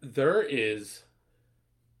 There is.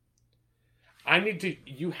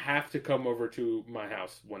 You have to come over to my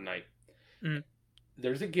house one night. Mm.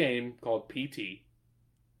 There's a game called PT.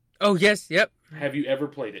 Oh, yes, yep. Have you ever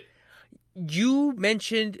played it? You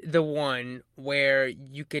mentioned the one where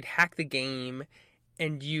you could hack the game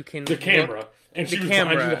and you can... The camera. And she was behind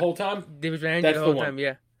you the whole time? It was behind you the whole time,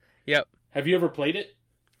 yeah. Yep. Have you ever played it?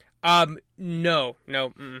 No.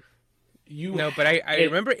 Mm. No, but I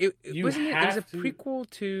remember it was a prequel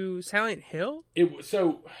to Silent Hill?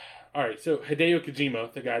 All right, so Hideo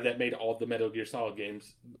Kojima, the guy that made all the Metal Gear Solid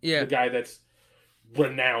games, the guy that's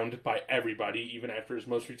renowned by everybody, even after his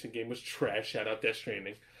most recent game was trash, shout out Death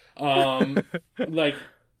Stranding. Like,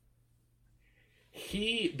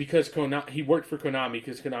 he worked for Konami,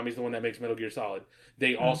 because Konami's the one that makes Metal Gear Solid.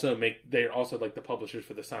 They're also like the publishers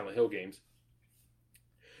for the Silent Hill games.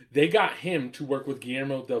 They got him to work with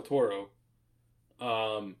Guillermo del Toro,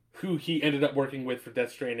 who he ended up working with for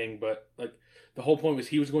Death Stranding, but like the whole point was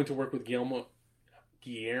he was going to work with Guillermo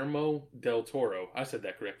del Toro. I said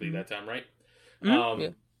that correctly that time, right?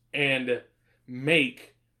 And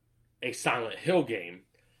make a Silent Hill game.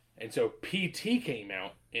 And so PT came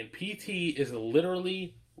out, and PT is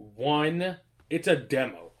literally it's a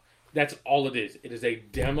demo. That's all it is. It is a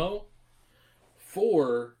demo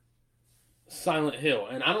for Silent Hill.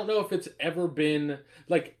 And I don't know if it's ever been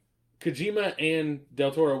like Kojima and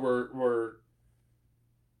Del Toro were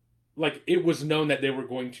like, it was known that they were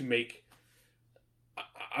going to make,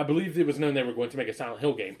 I believe it was known they were going to make a Silent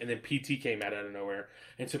Hill game, and then PT came out of nowhere,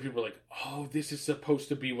 and so people were like, oh, this is supposed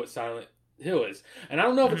to be what Silent Hill is. And I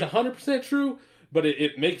don't know if it's 100% true, but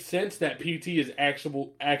it makes sense that PT is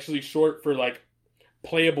actually short for like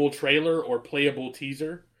playable trailer or playable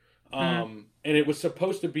teaser. And it was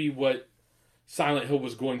supposed to be what Silent Hill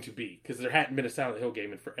was going to be, because there hadn't been a Silent Hill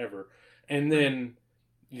game in forever. And then,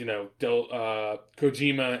 Kojima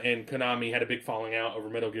and Konami had a big falling out over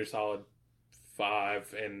Metal Gear Solid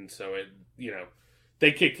 5, and so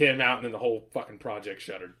they kicked him out, and then the whole fucking project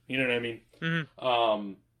shuttered. You know what I mean?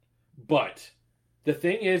 Mm-hmm. But the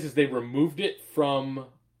thing is they removed it from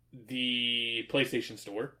the PlayStation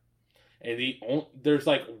Store, and there's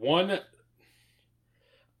like one.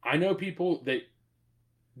 I know people that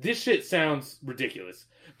this shit sounds ridiculous,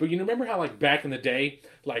 but you remember how like back in the day,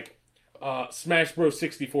 like Smash Bros.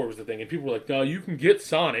 64 was the thing, and people were like, "No, you can get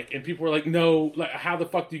Sonic," and people were like, "No, like how the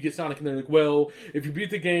fuck do you get Sonic?" And they're like, "Well, if you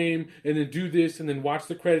beat the game and then do this and then watch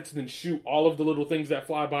the credits and then shoot all of the little things that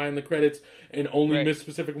fly by in the credits and only miss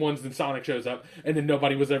specific ones, then Sonic shows up." And then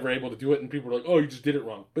nobody was ever able to do it, and people were like, "Oh, you just did it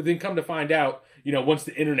wrong." But then come to find out, once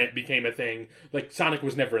the internet became a thing, like Sonic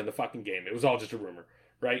was never in the fucking game; it was all just a rumor,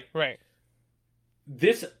 right? Right.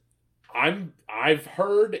 This, I've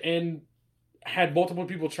heard and had multiple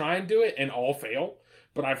people try and do it and all fail,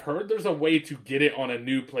 but I've heard there's a way to get it on a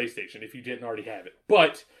new PlayStation if you didn't already have it.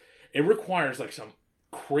 But it requires like some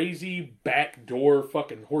crazy backdoor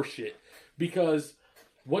fucking horseshit, because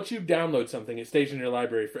once you download something, it stays in your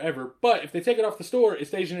library forever. But if they take it off the store, it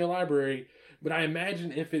stays in your library. But I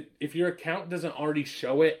imagine if your account doesn't already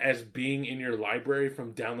show it as being in your library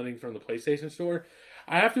from downloading from the PlayStation Store,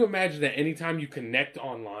 I have to imagine that anytime you connect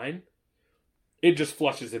online, it just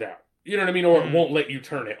flushes it out. You know what I mean? Or it won't let you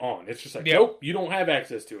turn it on. It's just like, nope, you don't have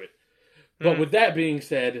access to it. But with that being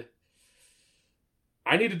said,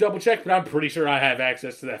 I need to double check, but I'm pretty sure I have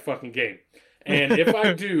access to that fucking game. And if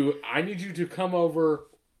I do, I need you to come over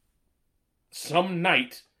some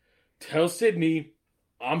night, tell Sydney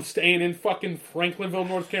I'm staying in fucking Franklinville,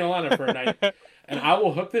 North Carolina for a night, and I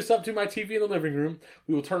will hook this up to my TV in the living room.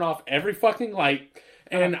 We will turn off every fucking light,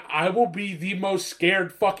 and I will be the most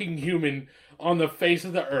scared fucking human on the face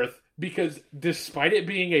of the earth, because despite it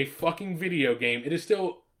being a fucking video game, it is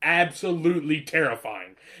still absolutely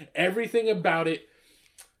terrifying. Everything about it,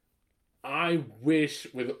 I wish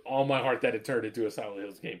with all my heart that it turned into a Silent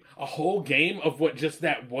Hills game. A whole game of what just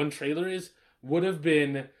that one trailer is would have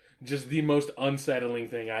been just the most unsettling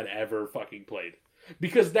thing I'd ever fucking played.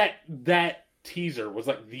 Because that teaser was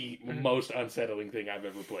like the most unsettling thing I've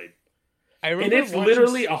ever played. And it's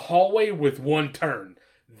literally a hallway with one turn.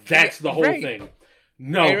 That's the whole thing.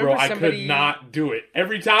 No, bro, I could not do it.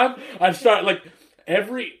 Every time I start,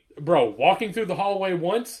 walking through the hallway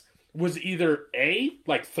once was either A,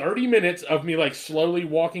 like 30 minutes of me like slowly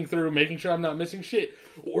walking through, making sure I'm not missing shit,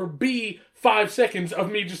 or B, 5 seconds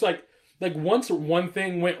of me just like once one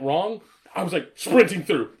thing went wrong, I was like sprinting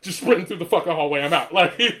through the fucking hallway. I'm out.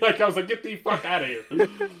 Like I was like, get the fuck out of here.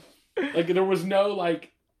 Like there was no,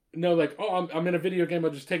 oh, I'm in a video game,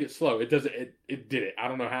 I'll just take it slow. It doesn't, it did it. I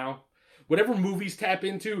don't know how. Whatever movies tap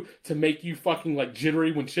into to make you fucking like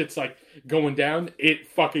jittery when shit's like going down, it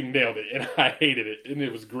fucking nailed it, and I hated it, and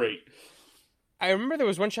it was great. I remember there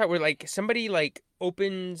was one shot where like somebody like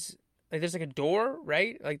opens, like there's like a door,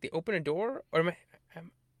 right? Like they open a door, or maybe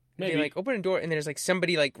they like open a door and there's like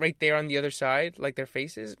somebody like right there on the other side, like their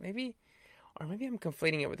faces, maybe, or maybe I'm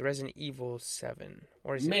conflating it with Resident Evil 7,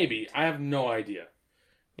 or is maybe I have no idea.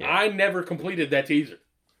 Yeah. I never completed that teaser.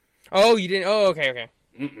 Oh, you didn't? Oh, okay.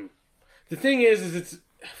 Mm-mm. The thing is it's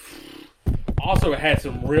also, it had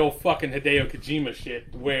some real fucking Hideo Kojima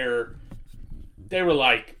shit where they were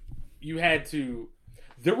like,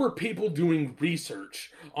 there were people doing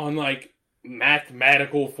research on like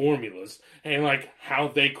mathematical formulas and like how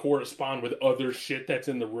they correspond with other shit that's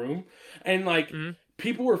in the room. And like,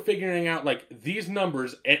 people were figuring out like these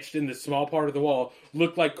numbers etched in this small part of the wall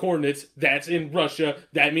look like coordinates. That's in Russia.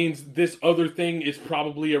 That means this other thing is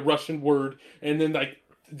probably a Russian word. And then like,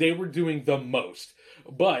 they were doing the most,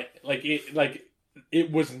 but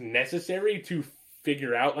it was necessary to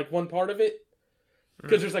figure out like one part of it,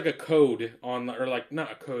 because there's like a code on, or like not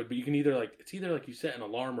a code, but you can either like you set an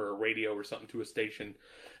alarm or a radio or something to a station,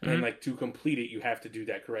 and like to complete it you have to do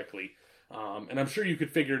that correctly. And I'm sure you could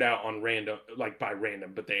figure it out on random, like by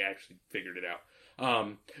random, but they actually figured it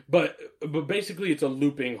out. But basically it's a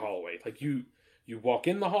looping hallway. Like you walk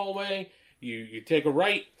in the hallway. You take a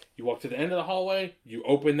right, you walk to the end of the hallway, you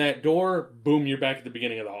open that door, boom, you're back at the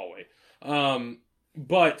beginning of the hallway.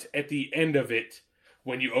 But at the end of it,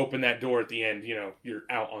 when you open that door at the end, you're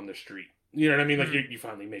out on the street. You know what I mean? Like, you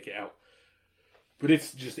finally make it out. But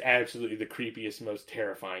it's just absolutely the creepiest, most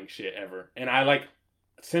terrifying shit ever. And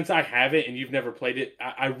since I have it and you've never played it,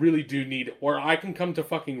 I really do need, or I can come to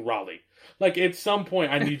fucking Raleigh. Like, at some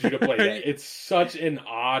point, I need you to play that. It's such an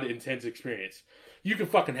odd, intense experience. You can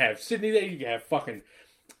fucking have Sydney there. You can have fucking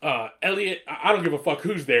Elliot, I don't give a fuck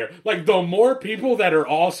who's there. Like, the more people that are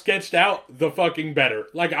all sketched out, the fucking better.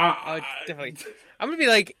 Like, definitely. I'm gonna be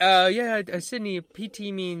like, yeah, Sydney, PT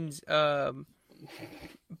means,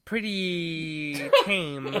 pretty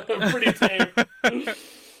tame. Pretty tame.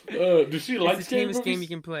 Does she like it's the tamest game you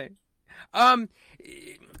can play?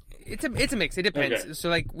 It's a mix. It depends. Okay. So,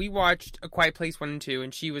 like, we watched A Quiet Place 1 and 2,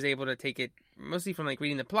 and she was able to take it mostly from, like,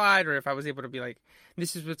 reading the plot, or if I was able to be like,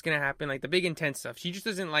 this is what's gonna happen, like, the big intense stuff. She just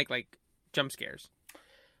doesn't like jump scares.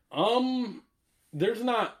 There's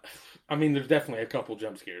not... I mean, there's definitely a couple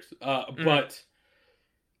jump scares. But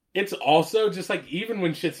it's also just, like, even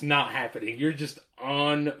when shit's not happening, you're just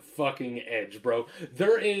on fucking edge, bro.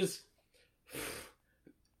 There is...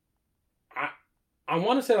 I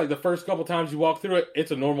want to say, like, the first couple times you walk through it,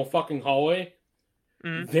 it's a normal fucking hallway.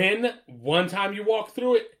 Then, one time you walk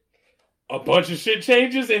through it, a bunch of shit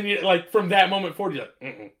changes, and you, like, from that moment forward, you're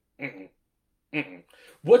like,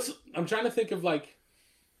 I'm trying to think of, like...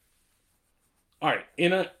 Alright,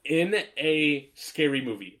 in a scary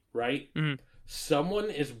movie, right? Someone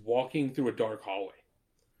is walking through a dark hallway.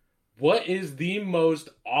 What is the most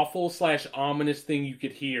awful / ominous thing you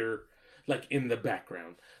could hear, like, in the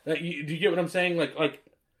background? Do you get what I'm saying? Like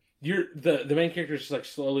you're the main character is just, like,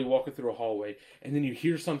 slowly walking through a hallway, and then you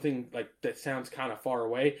hear something, like, that sounds kind of far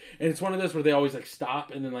away, and it's one of those where they always, like, stop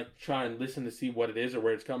and then, like, try and listen to see what it is or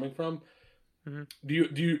where it's coming from. Do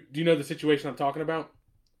you know the situation I'm talking about?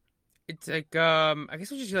 It's like I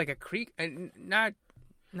guess it would just be like a creek, not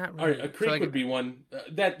really. All right, a creek so, like, would be one.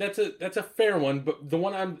 That's a fair one, but the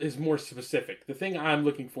one is more specific. The thing I'm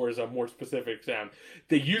looking for is a more specific sound.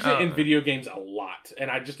 They use it in video games a lot,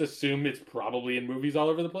 and I just assume it's probably in movies all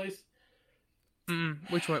over the place.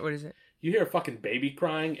 Which one? What is it? You hear a fucking baby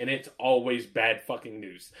crying, and it's always bad fucking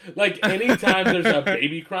news. Like, anytime there's a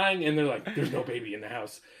baby crying, and they're like, there's no baby in the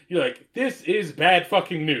house, you're like, this is bad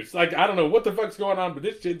fucking news. Like, I don't know what the fuck's going on, but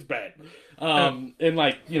this shit's bad. And,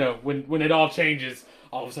 like, you know, when it all changes,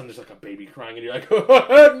 all of a sudden there's, like, a baby crying, and you're like,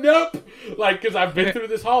 nope! Like, because I've been through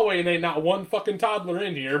this hallway, and ain't not one fucking toddler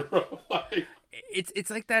in here, bro. Like...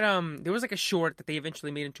 It's like that, there was, like, a short that they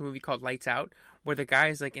eventually made into a movie called Lights Out, where the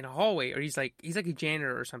guy's, like, in a hallway, or he's like a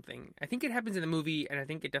janitor or something. I think it happens in the movie, and I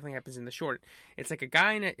think it definitely happens in the short. It's like a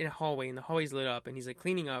guy in a hallway, and the hallway's lit up, and he's, like,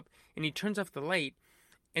 cleaning up, and he turns off the light,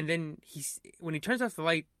 and then when he turns off the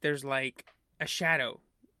light, there's, like, a shadow,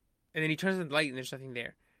 and then he turns on the light, and there's nothing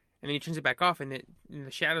there, and then he turns it back off, and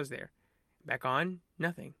the shadow's there. Back on,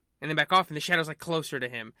 nothing. And then back off, and the shadow's, like, closer to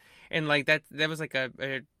him. And, like, that was, like,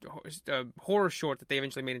 a horror short that they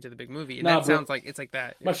eventually made into the big movie. And that sounds like, it's like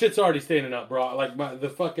that. My shit's already standing up, bro. Like, the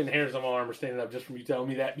fucking hairs on my arm are standing up just from you telling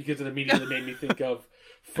me that, because it immediately made me think of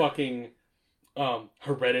fucking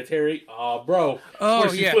Hereditary. Bro. Oh, where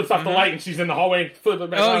she flips off the light, and she's in the hallway, and flips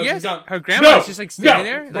it back on. Oh, yes. Her grandma's just, like, standing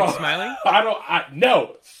there, bro. like, smiling.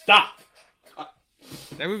 No, stop.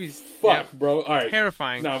 That movie's bro. All right,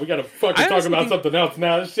 terrifying. No, we gotta fucking talk about something else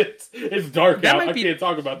now. This shit's it's dark out. I can't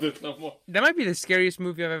talk about this no more. That might be the scariest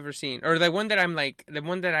movie I've ever seen, or the one that I'm like, the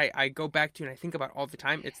one that I go back to and I think about all the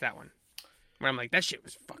time. It's that one where I'm like, that shit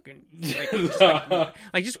was fucking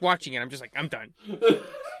like just watching it. I'm just like, I'm done.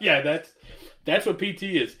 Yeah, that's what PT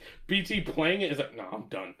is. PT playing it is like, no, I'm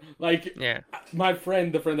done. Like, yeah, my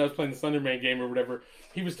friend, the friend that was playing the Slenderman game or whatever,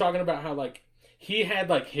 he was talking about how, like, he had,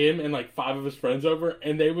 like, him and, like, 5 of his friends over,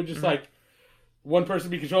 and they would just, like, one person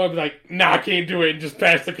be controller, be like, nah, I can't do it, and just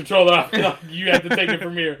pass the controller off. Like, you have to take it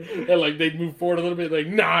from here. And, like, they'd move forward a little bit, like,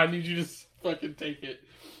 nah, I need you to just fucking take it.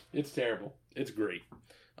 It's terrible. It's great.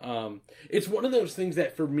 It's one of those things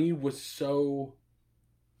that, for me, was so,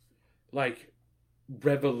 like,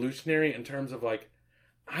 revolutionary in terms of, like,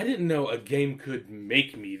 I didn't know a game could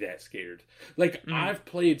make me that scared. Like, I've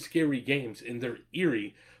played scary games, and they're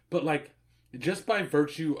eerie, but, like, just by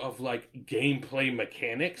virtue of, like, gameplay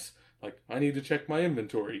mechanics, like, I need to check my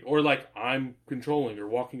inventory, or, like, I'm controlling or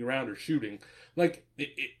walking around or shooting, like,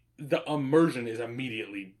 the immersion is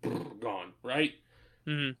immediately gone, right?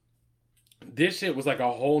 Mm-hmm. This shit was, like,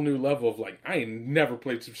 a whole new level of, like, I ain't never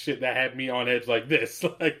played some shit that had me on edge like this.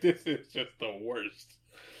 Like, this is just the worst.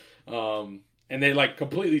 And they, like,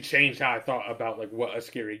 completely changed how I thought about, like, what a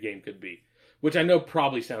scary game could be. Which I know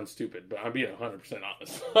probably sounds stupid, but I'm being 100%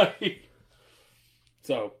 honest. Like...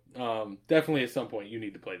 So, definitely at some point you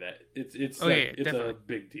need to play that. It's a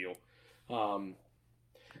big deal.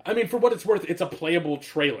 I mean, for what it's worth, it's a playable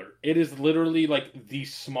trailer. It is literally, like, the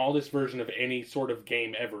smallest version of any sort of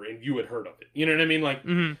game ever, and you had heard of it. You know what I mean? Like,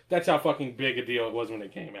 That's how fucking big a deal it was when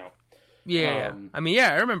it came out. Yeah. I mean,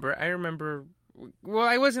 yeah, I remember, well,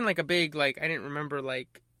 I wasn't, like, a big, like, I didn't remember,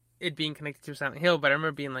 like, it being connected to Silent Hill, but I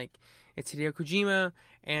remember being, like, it's Hideo Kojima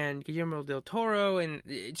and Guillermo del Toro, and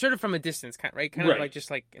it's sort of from a distance, right? Kind Right. of like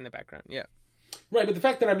just like in the background. Yeah. Right, but the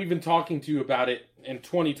fact that I'm even talking to you about it in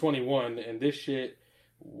 2021 and this shit,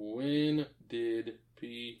 when did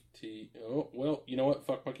PT? Oh, well, you know what?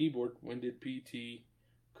 Fuck my keyboard. When did PT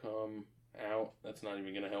come out? That's not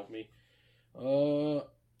even gonna help me.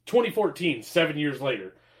 2014, 7 years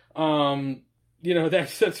later. You know,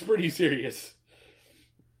 that's pretty serious.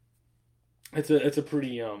 It's a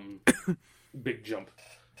pretty big jump.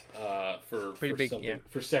 For Pretty big, yeah.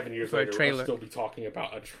 For 7 years For a later, trailer. we'll still be talking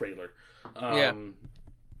about a trailer. Yeah.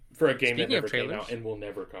 For a game Speaking that never of came trailers. out and will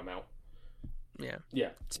never come out. Yeah. Yeah.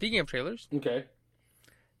 Speaking of trailers, Okay.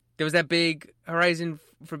 there was that big Horizon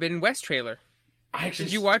Forbidden West trailer. I actually,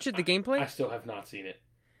 Did you watch it? The gameplay? I still have not seen it.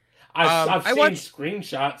 I've seen watched-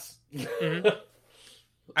 screenshots. Mhm.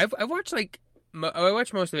 I watched like I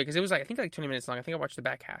watched most of it because it was like I think like 20 minutes long. I think I watched the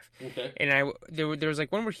back half, Okay. and there was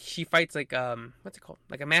like one where she fights like what's it called,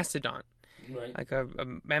 like a mastodon, Right. like a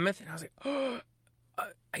mammoth, and I was like, oh,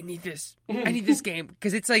 I need this. I need this game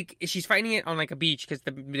because it's like she's fighting it on like a beach because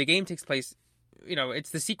the game takes place, you know,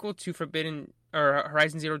 it's the sequel to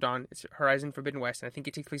Horizon Zero Dawn. It's Horizon Forbidden West, and I think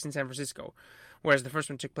it takes place in San Francisco, whereas the first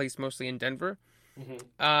one took place mostly in Denver. Mm-hmm.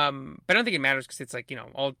 But I don't think it matters because it's like, you know,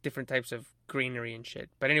 all different types of greenery and shit.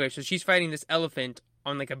 But anyway, so she's fighting this elephant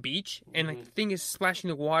on like a beach, and like the thing is splashing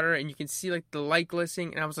the water, and you can see like the light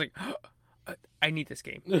glistening. And I was like, I need this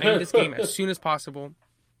game. I need this game as soon as possible.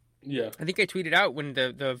 Yeah. I think I tweeted out when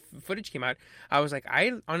the footage came out. I was like,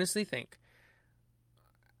 I honestly think,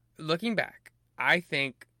 looking back, I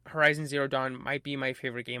think Horizon Zero Dawn might be my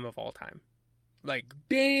favorite game of all time. Like,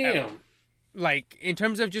 Damn. like in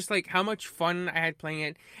terms of just like how much fun I had playing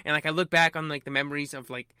it, and like I look back on like the memories of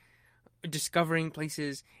like discovering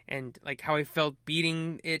places and like how I felt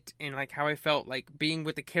beating it, and like how I felt like being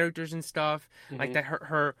with the characters and stuff. Like that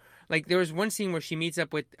her like there was one scene where she meets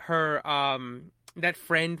up with her that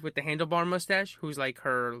friend with the handlebar mustache who's like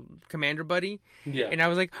her commander buddy. Yeah. And I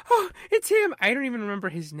was like, oh, it's him. I don't even remember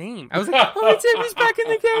his name. I was like, oh, it's him. He's back in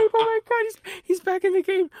the game. Oh my God, he's back in the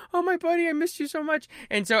game. Oh, my buddy, I missed you so much.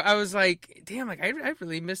 And so I was like, damn, like I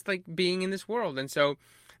really missed like being in this world. And so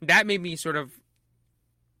that made me sort of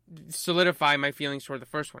solidify my feelings toward the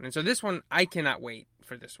first one. And so this one, I cannot wait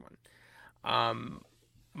for this one.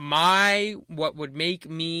 What would make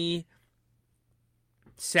me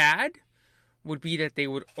sad would be that they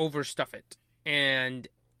would overstuff it. And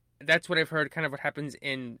that's what I've heard, kind of what happens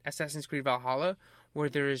in Assassin's Creed Valhalla, where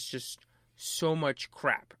there is just so much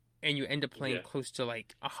crap, and you end up playing close to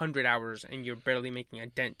like 100 hours, and you're barely making a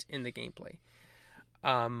dent in the gameplay.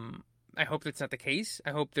 I hope that's not the case.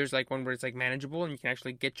 I hope there's like one where it's like manageable, and you can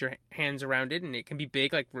actually get your hands around it, and it can be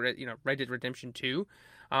big, like Red Dead Redemption 2.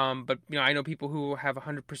 But I know people who have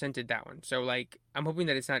 100%ed that one, so like I'm hoping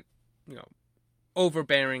that it's not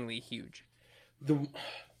overbearingly huge.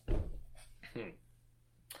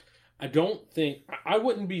 I don't think I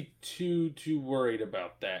wouldn't be too worried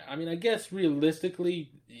about that. I mean, I guess realistically,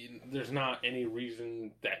 there's not any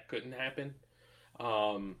reason that couldn't happen.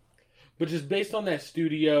 But just based on that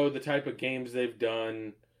studio, the type of games they've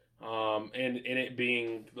done, and it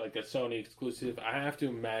being like a Sony exclusive, I have to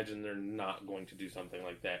imagine they're not going to do something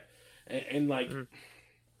like that. And like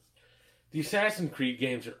the Assassin's Creed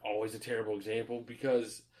games are always a terrible example,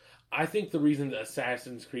 because I think the reason the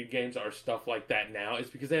Assassin's Creed games are stuff like that now is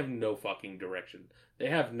because they have no fucking direction. They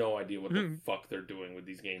have no idea what the fuck they're doing with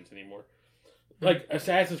these games anymore. Like,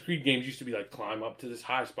 Assassin's Creed games used to be like, climb up to this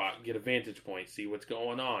high spot, get a vantage point, see what's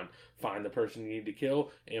going on, find the person you need to kill,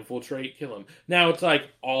 infiltrate, kill him. Now it's like,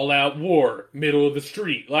 all-out war, middle of the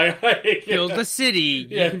street. Like build a city,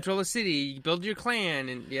 Yeah. you control a city, you build your clan,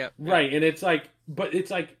 and Right, and it's like, but it's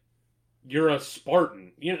like, you're a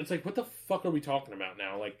Spartan. It's like, what the fuck are we talking about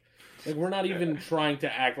now? Like we're not even trying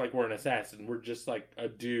to act like we're an assassin. We're just like a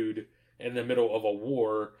dude in the middle of a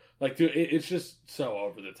war. Like, dude, it's just so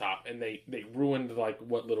over the top, and they ruined like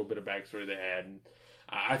what little bit of backstory they had. And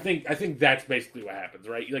I think that's basically what happens,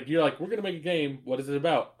 right? Like, you're like, we're gonna make a game. What is it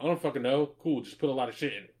about? I don't fucking know. Cool, just put a lot of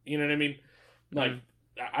shit in it. You know what I mean? Like,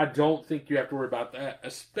 I don't think you have to worry about that,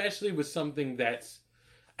 especially with something that's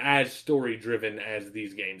as story driven as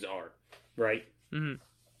these games are, right? Mm-hmm.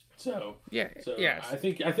 So yes. I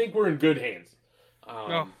think we're in good hands.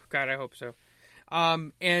 Oh God, I hope so.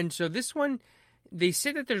 And so this one, they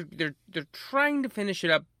said that they're trying to finish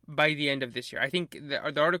it up by the end of this year. I think the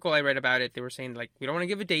article I read about it, they were saying like, we don't want to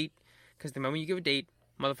give a date, because the moment you give a date,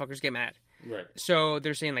 motherfuckers get mad. Right. So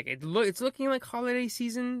they're saying like it's looking like holiday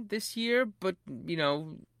season this year, but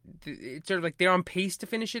it's sort of like they're on pace to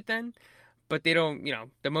finish it then, but they don't.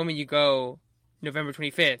 The moment you go November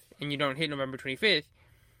 25th and you don't hit November 25th,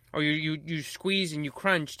 or you squeeze and you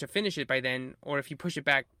crunch to finish it by then, or if you push it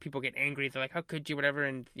back, people get angry. They're like, "How could you?" Whatever,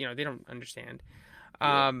 and they don't understand.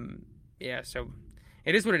 Yeah. Yeah, so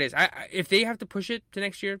it is what it is. If they have to push it to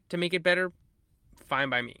next year to make it better, fine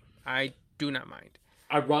by me. I do not mind.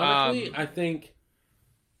 Ironically, I think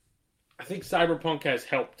Cyberpunk has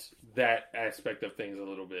helped that aspect of things a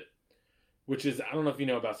little bit. Which is, I don't know if you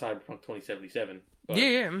know about Cyberpunk 2077, but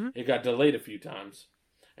it got delayed a few times,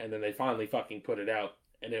 and then they finally fucking put it out,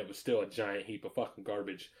 and it was still a giant heap of fucking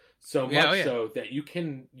garbage. So much so that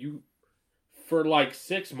you for like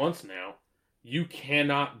 6 months now, you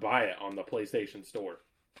cannot buy it on the PlayStation Store.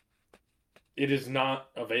 It is not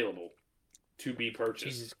available to be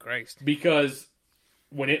purchased. Jesus Christ. Because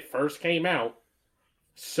when it first came out,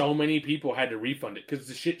 so many people had to refund it because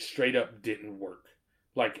the shit straight up didn't work.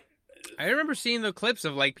 Like, I remember seeing the clips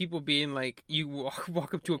of like people being like, you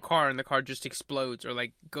walk up to a car and the car just explodes or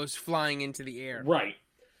like goes flying into the air. Right.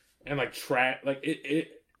 And like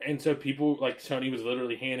and so people like Sony was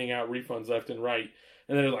literally handing out refunds left and right,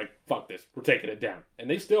 and they're like, "Fuck this, we're taking it down," and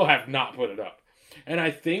they still have not put it up. And I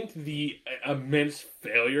think the immense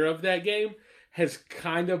failure of that game has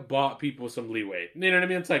kind of bought people some leeway. You know what I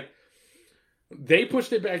mean? It's like they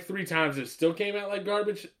pushed it back 3 times, it still came out like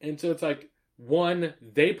garbage, and so it's like, one,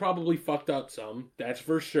 they probably fucked up some, that's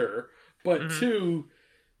for sure, but 2,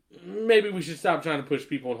 maybe we should stop trying to push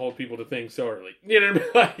people and hold people to things so early. You know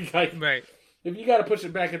what I mean? Like, right. If you got to push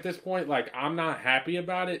it back at this point, like, I'm not happy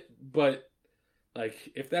about it, but like,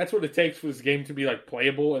 if that's what it takes for this game to be like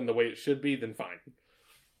playable and the way it should be, then fine.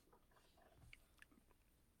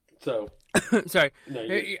 So, sorry. No,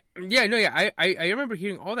 I remember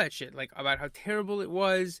hearing all that shit, like about how terrible it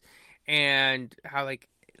was, and how like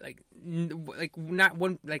not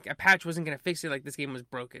one, like a patch wasn't gonna fix it. Like this game was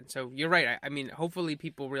broken. So you're right. I mean, hopefully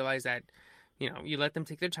people realize that, you let them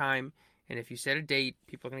take their time, and if you set a date,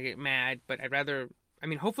 people are gonna get mad. But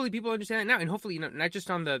hopefully people understand that now, and hopefully, not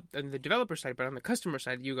just on the developer side, but on the customer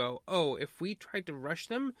side, you go, oh, if we try to rush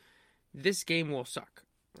them, this game will suck,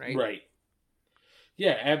 right? Right.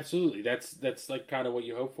 Yeah, absolutely. That's like kind of what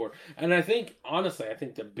you hope for. And I think, honestly,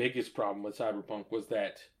 the biggest problem with Cyberpunk was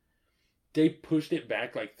that they pushed it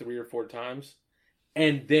back like 3 or 4 times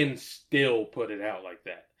and then still put it out like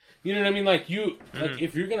that. You know what I mean? Like,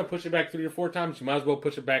 if you're going to push it back 3 or 4 times, you might as well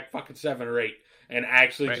push it back fucking 7 or 8 and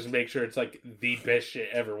actually just make sure it's like the best shit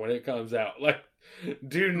ever when it comes out. Like,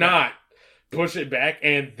 do not push it back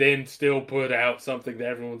and then still put out something that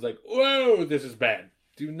everyone's like, whoa, this is bad.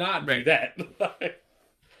 Do not do that.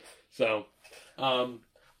 So,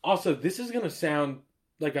 also, this is going to sound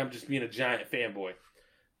like I'm just being a giant fanboy.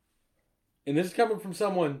 And this is coming from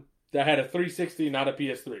someone that had a 360, not a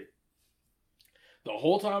PS3. The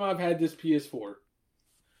whole time I've had this PS4,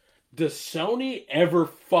 does Sony ever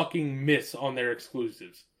fucking miss on their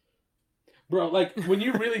exclusives? Bro, like, when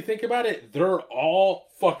you really think about it, they're all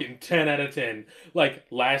fucking 10 out of 10. Like,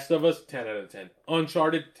 Last of Us, 10 out of 10.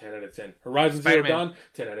 Uncharted, 10 out of 10. Horizon Zero Dawn,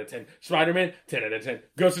 10 out of 10. Spider-Man, 10 out of 10.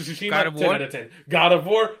 Ghost of Tsushima, 10 out of 10. God of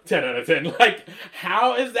War, 10 out of 10. Like,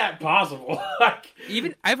 how is that possible? Like,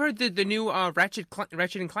 even, I've heard the new Ratchet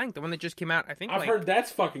and Clank, the one that just came out, I think. I've heard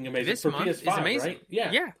that's fucking amazing. This for month PS5, is amazing. Right?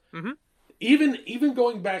 Yeah. Yeah. Mm-hmm. Even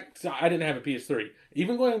going back to, I didn't have a PS3.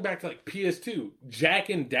 Even going back to like PS2, Jak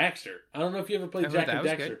and Daxter. I don't know if you ever played Jak and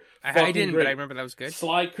Daxter. I didn't, but I remember that was good.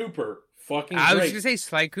 Sly Cooper, fucking I was great. gonna say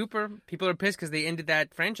Sly Cooper. People are pissed because they ended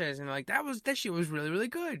that franchise, and they're like, that shit was really, really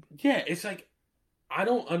good. Yeah, it's like, I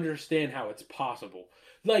don't understand how it's possible.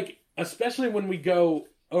 Like, especially when we go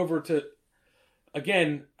over to,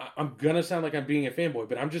 again, I'm gonna sound like I'm being a fanboy,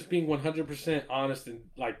 but I'm just being 100% honest and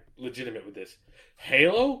like legitimate with this.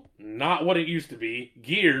 Halo, not what it used to be.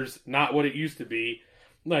 Gears, not what it used to be.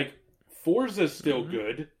 Like, Forza's still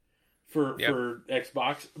good for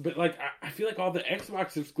Xbox, but like I feel like all the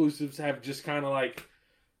Xbox exclusives have just kind of like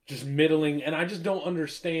just middling, and I just don't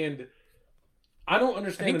understand. I don't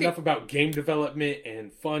understand enough about game development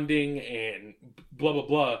and funding and blah blah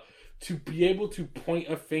blah to be able to point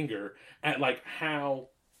a finger at like how.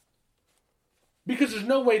 Because there's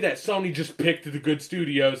no way that Sony just picked the good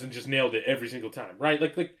studios and just nailed it every single time, right?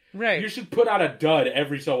 Like, right. You should put out a dud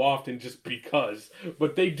every so often just because,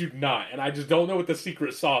 but they do not, and I just don't know what the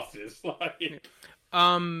secret sauce is. Like, you're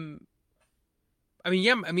right.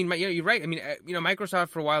 I mean, Microsoft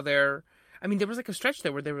for a while there. I mean, there was like a stretch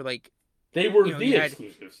there where they were like, they were the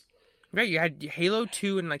exclusives, right? You had Halo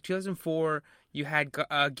 2 in like 2004. You had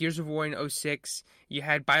Gears of War in 2006. You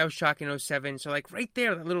had BioShock in 2007. So like right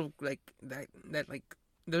there, that little like that like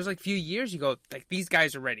there's like few years you go like these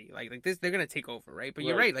guys are ready. Like this they're gonna take over, right? But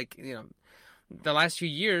you're right. Like the last few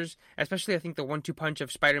years, especially I think the 1-2 punch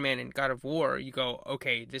of Spider-Man and God of War, you go,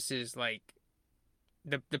 okay, this is like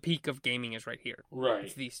the peak of gaming is right here. Right.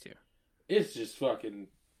 It's these two. It's just fucking...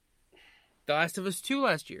 The Last of Us 2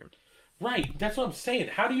 last year. Right, that's what I'm saying.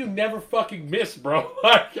 How do you never fucking miss, bro?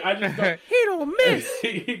 Like, I just don't... He don't miss.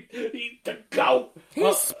 He's the goat.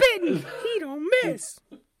 He's spitting. He don't miss.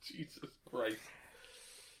 Jesus Christ.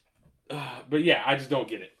 But yeah, I just don't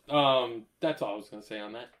get it. That's all I was gonna say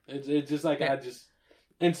on that. It's just like Yeah.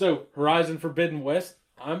 And so Horizon Forbidden West,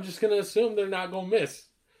 I'm just gonna assume they're not gonna miss.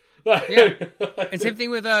 Yeah. And same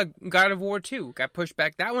thing with God of War 2. Got pushed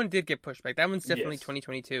back. That one did get pushed back. That one's definitely Yes.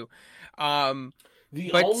 2022.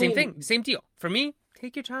 But Same thing. Same deal. For me,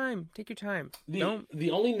 take your time. Take your time.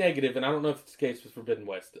 The only negative, and I don't know if it's the case with Forbidden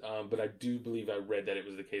West, but I do believe I read that it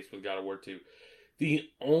was the case with God of War 2. The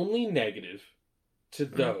only negative to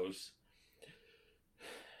those,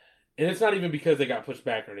 and it's not even because they got pushed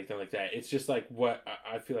back or anything like that, it's just like what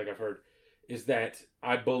I feel like I've heard, is that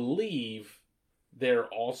I believe they're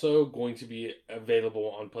also going to be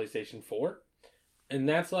available on PlayStation 4. And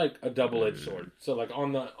that's like a double-edged sword. So like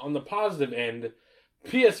on the positive end,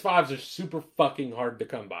 PS5s are super fucking hard to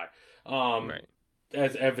come by. Right.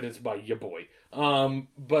 As evidenced by your boy.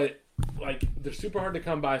 But like they're super hard to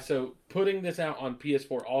come by, so putting this out on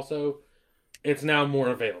PS4 also, it's now more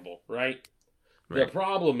available, right? The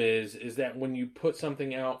problem is that when you put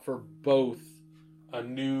something out for both a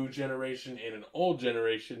new generation and an old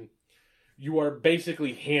generation, you are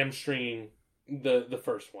basically hamstringing the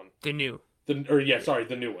first one. The new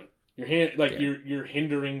one. You're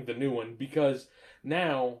hindering the new one because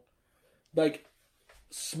now, like,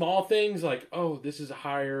 small things like, oh, this is a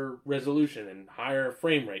higher resolution and higher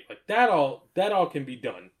frame rate, like that all can be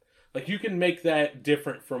done. Like you can make that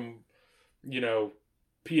different from,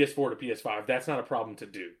 PS4 to PS5. That's not a problem to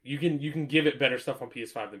do. You can give it better stuff on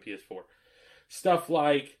PS5 than PS4. Stuff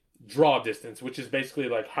like draw distance, which is basically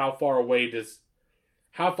like how far away does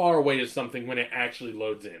something when it actually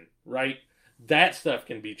loads in, right? That stuff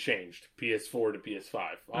can be changed, PS4 to PS5.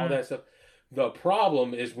 All that stuff. The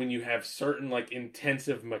problem is when you have certain like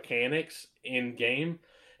intensive mechanics in game,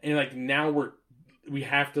 and like now we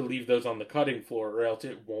have to leave those on the cutting floor, or else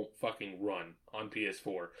it won't fucking run on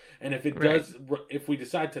PS4. And if it does, if we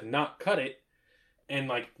decide to not cut it, and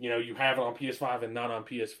like you have it on PS5 and not on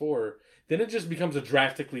PS4, then it just becomes a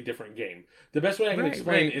drastically different game. The best way I can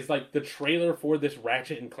explain is like the trailer for this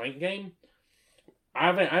Ratchet and Clank game. I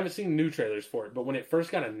haven't seen new trailers for it, but when it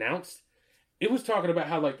first got announced, it was talking about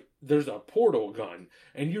how like there's a portal gun,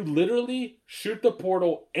 and you literally shoot the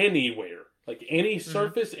portal anywhere, like any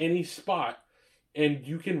surface, any spot, and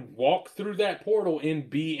you can walk through that portal and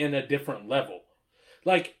be in a different level.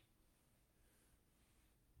 Like,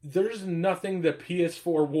 there's nothing the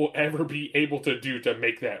PS4 will ever be able to do to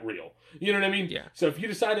make that real. You know what I mean? Yeah. So if you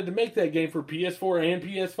decided to make that game for PS4 and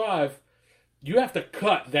PS5, you have to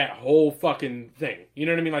cut that whole fucking thing. You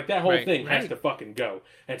know what I mean? Like, that whole thing has to fucking go.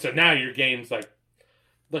 And so now your game's like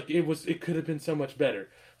it could have been so much better.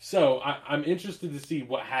 So I'm interested to see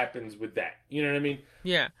what happens with that. You know what I mean?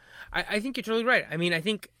 Yeah. I think you're totally right. I mean, I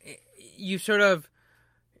think you sort of,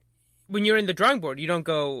 when you're in the drawing board, you don't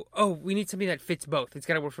go, oh, we need something that fits both. It's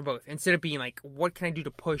got to work for both. Instead of being like, what can I do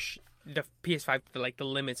to push the PS5 to like the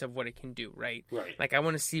limits of what it can do, right? Right. Like, I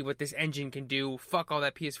want to see what this engine can do. Fuck all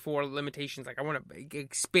that PS4 limitations. Like, I want to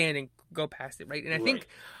expand and go past it, right? And I think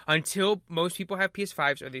until most people have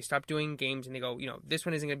PS5s or they stop doing games and they go, this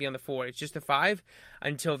one isn't going to be on the 4, it's just a 5.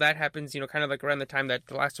 Until that happens, kind of like around the time that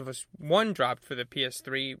The Last of Us 1 dropped for the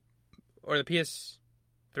PS3 or the PS3,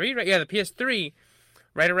 right? Yeah, the PS3.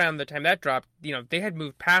 Right around the time that dropped, they had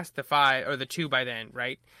moved past the 5 or the 2 by then,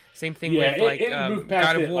 right? Same thing with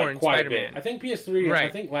God of War and Spider-Man. I think PS3. I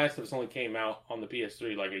think Last of Us only came out on the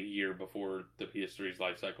PS3 like a year before the PS3's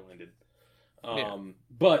life cycle ended.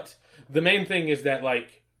 But the main thing is that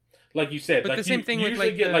like you said, but the same thing with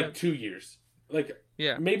usually get like 2 years,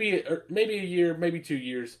 maybe a year, maybe 2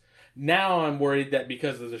 years. Now I'm worried that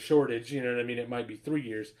because of the shortage, you know what I mean, it might be 3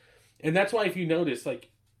 years, and that's why if you notice, like,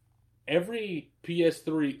 every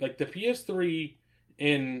PS3, like the PS3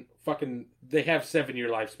 in fucking, they have 7-year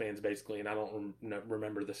lifespans basically, and I don't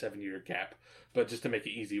remember the 7-year gap, but just to make it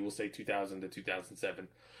easy, we'll say 2000 to 2007.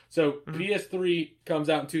 So PS3 comes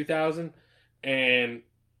out in 2000, and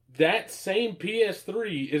that same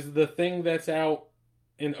PS3 is the thing that's out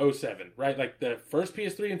in 07, right? Like the first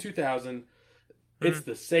PS3 in 2000, it's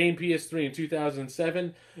the same PS3 in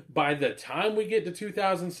 2007. By the time we get to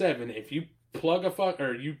 2007, if you plug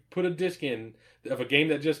or you put a disc in of a game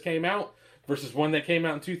that just came out versus one that came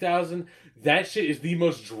out in 2000, that shit is the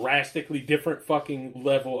most drastically different fucking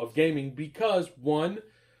level of gaming because, one,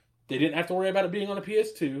 They didn't have to worry about it being on a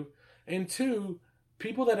PS2. And two,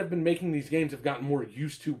 people that have been making these games have gotten more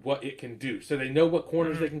used to what it can do. So they know what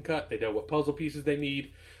corners they can cut. They know what puzzle pieces they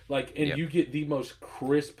need. Like, and you get the most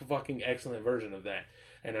crisp, fucking excellent version of that.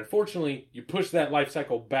 And unfortunately, you push that life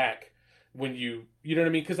cycle back when you know what I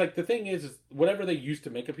mean? Because, like, the thing is whatever they used to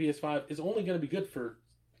make a PS5 is only going to be good for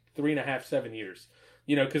 3.5, 7 years.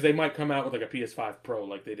 You know, because they might come out with, like, a PS5 Pro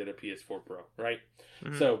like they did a PS4 Pro, right?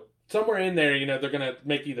 Mm-hmm. So, somewhere in there, you know, they're going to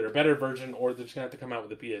make either a better version or they're just going to have to come out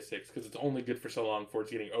with a PS6 because it's only good for so long before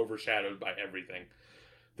it's getting overshadowed by everything.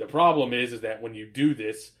 The problem is that when you do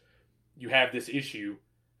this, you have this issue.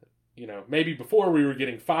 You know, maybe before we were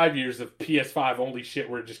getting 5 years of PS5 only shit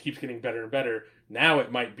where it just keeps getting better and better. Now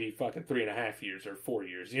it might be fucking 3.5 years or 4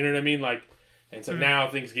 years. You know what I mean? Like, and so now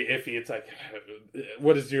things get iffy. It's like,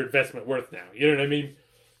 what is your investment worth now? You know what I mean?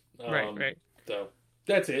 Right. So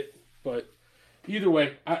that's it. But either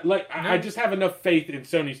way, I just have enough faith in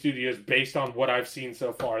Sony Studios based on what I've seen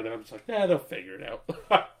so far that I'm just like, they'll figure it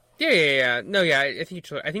out. Yeah. No, yeah, I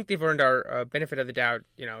think they've earned our benefit of the doubt,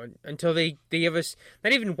 you know, until they give us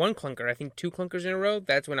not even one clunker. I think 2 clunkers in a row.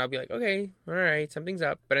 That's when I'll be like, okay, all right, something's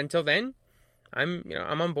up. But until then, I'm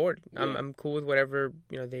on board. Yeah. I'm cool with whatever,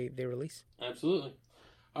 you know, they release. Absolutely.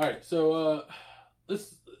 All right, so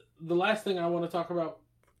the last thing I want to talk about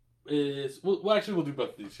is we'll do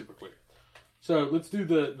both of these super quick. So let's do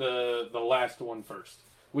the last one first,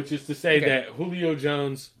 which is to say that Julio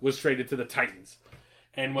Jones was traded to the Titans.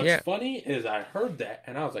 And what's funny is I heard that,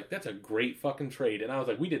 and I was like, that's a great fucking trade. And I was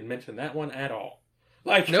like, we didn't mention that one at all.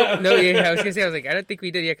 Like, no, I was going to say, I don't think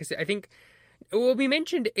we did, because I think, well, we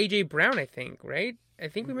mentioned A.J. Brown, I think, right? I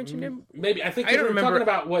think we mentioned him. Maybe. I think we were talking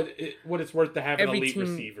about what it's worth to have an elite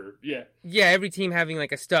receiver. Yeah. Yeah, every team having,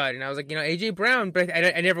 like, a stud. And I was like, you know, A.J. Brown, but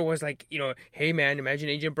I never was like, you know, hey, man, imagine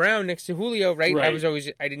A.J. Brown next to Julio, right?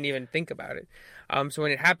 I didn't even think about it. So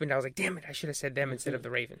when it happened, I was like, damn it, I should have said them instead of the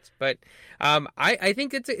Ravens. But I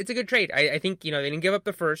think it's a good trade. I think, you know, they didn't give up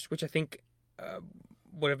the first, which I think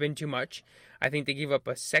would have been too much. I think they gave up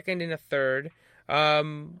a second and a third.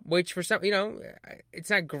 Which for some, you know, it's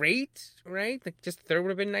not great, right? Like just the third would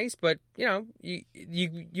have been nice, but you know,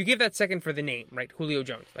 you give that second for the name, right? Julio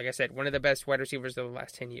Jones, like I said, one of the best wide receivers of the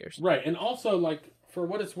last 10 years. Right, and also like for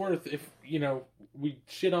what it's worth, if you know we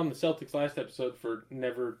shit on the Celtics last episode for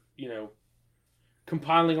never, you know,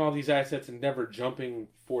 compiling all these assets and never jumping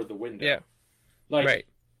for the window. Yeah, like right.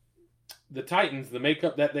 The Titans, the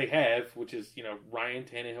makeup that they have, which is you know Ryan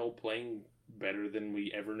Tannehill playing better than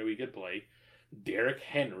we ever knew he could play. Derrick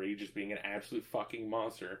Henry just being an absolute fucking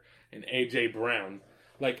monster, and A.J. Brown.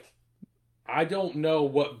 Like, I don't know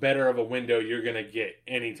what better of a window you're going to get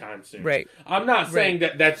anytime soon. Right. I'm not saying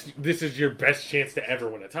that this is your best chance to ever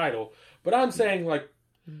win a title, but I'm saying, like,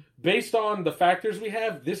 based on the factors we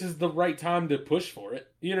have, this is the right time to push for it.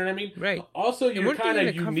 You know what I mean? Right. Also, you're kind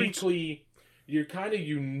of uniquely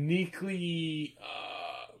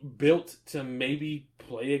built to maybe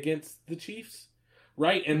play against the Chiefs.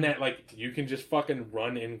 Right? And that, like, you can just fucking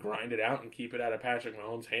run and grind it out and keep it out of Patrick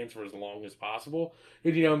Mahomes' hands for as long as possible.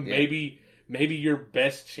 And, you know, maybe your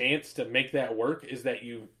best chance to make that work is that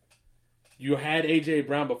you had A.J.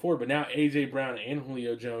 Brown before, but now A.J. Brown and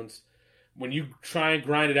Julio Jones, when you try and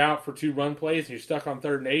grind it out for 2 run plays and you're stuck on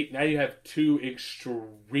 3rd and 8, now you have 2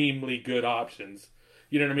 extremely good options.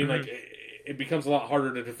 You know what I mean? Mm-hmm. Like, it becomes a lot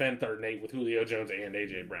harder to defend 3rd and 8 with Julio Jones and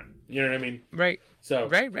A.J. Brown. You know what I mean? Right. So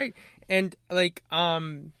Right. And like, what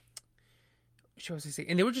was I say?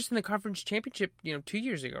 And they were just in the conference championship, you know, 2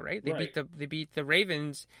 years ago, right? They beat the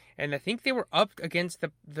Ravens, and I think they were up against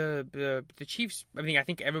the Chiefs. I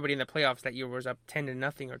think everybody in the playoffs that year was up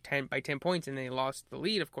 10-0 or 10 points, and they lost the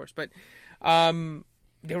lead, of course. But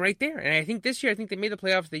they're right there, and I think this year, I think they made the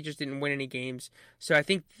playoffs. They just didn't win any games. So I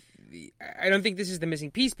don't think this is the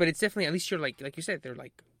missing piece, but it's definitely, at least you're like you said, they're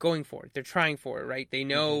like going for it. They're trying for it, right? They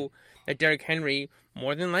know that Derrick Henry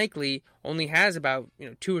more than likely only has about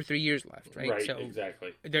 2 or 3 years left, right? Right, so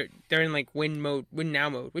exactly. They're in like win now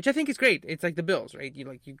mode, which I think is great. It's like the Bills, right?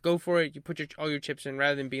 You go for it, you put all your chips in,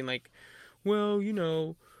 rather than being like, well,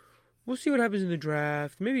 we'll see what happens in the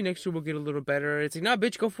draft. Maybe next year we'll get a little better. It's like, no,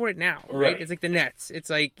 bitch, go for it now, right? It's like the Nets. It's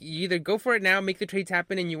like you either go for it now, make the trades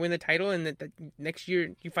happen, and you win the title, and the next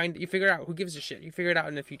year you figure out who gives a shit. You figure it out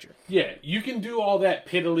in the future. Yeah, you can do all that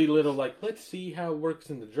piddly little, like, let's see how it works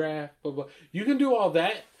in the draft, blah, blah. You can do all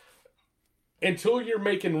that until you're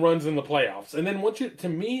making runs in the playoffs. And then once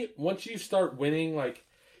you start winning, like,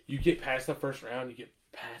 you get past the first round, you get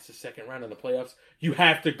past the second round in the playoffs, you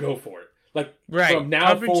have to go for it. Like, from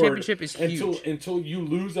now forward, until you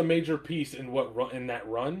lose a major piece in that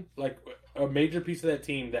run, like a major piece of that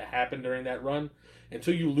team that happened during that run,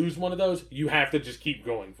 until you lose one of those, you have to just keep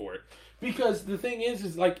going for it. Because the thing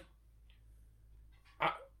is like,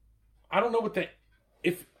 I don't know what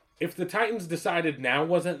if the Titans decided now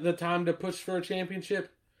wasn't the time to push for a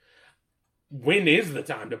championship, when is the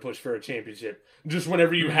time to push for a championship? Just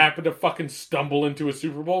whenever you happen to fucking stumble into a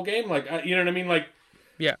Super Bowl game? Like, you know what I mean? Like,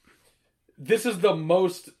 yeah. This is the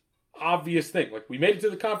most obvious thing. Like, we made it to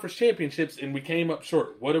the conference championships and we came up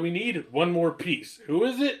short. What do we need? One more piece. Who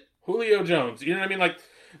is it? Julio Jones. You know what I mean? Like,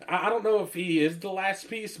 I don't know if he is the last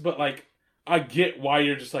piece, but, like, I get why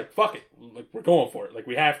you're just like, fuck it. Like, we're going for it. Like,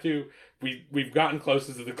 we have to. We've gotten close.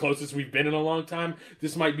 This is the closest we've been in a long time.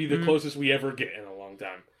 This might be the closest we ever get in a long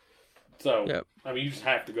time. So, I mean, you just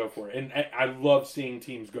have to go for it. And I love seeing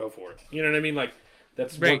teams go for it. You know what I mean? Like,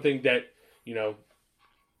 that's one thing that, you know,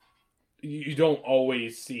 you don't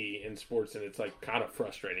always see in sports, and it's, like, kind of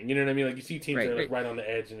frustrating. You know what I mean? Like, you see teams that are, like, right on the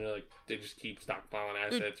edge, and they're, like, they just keep stockpiling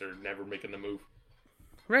assets or never making the move.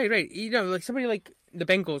 Right. You know, like, somebody like the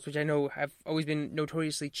Bengals, which I know have always been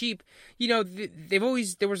notoriously cheap, you know, they've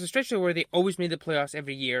always, there was a stretch there where they always made the playoffs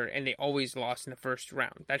every year, and they always lost in the first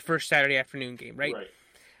round, that first Saturday afternoon game, right?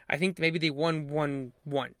 I think maybe they won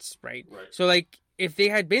once, right? So, like, if they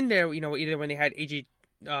had been there, you know, either when they had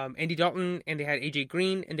Andy Dalton and they had AJ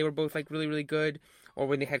Green, and they were both, like, really, really good, or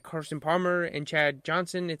when they had Carson Palmer and Chad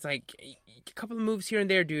Johnson, it's like a couple of moves here and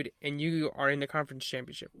there, dude, and you are in the conference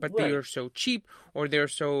championship. But they are so cheap, or they're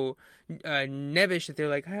so nebbish that they're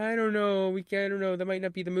like, I don't know, that might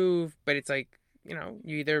not be the move. But it's like, you know,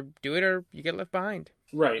 you either do it or you get left behind.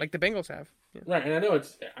 Right. Like the Bengals have. Yeah. Right, and I know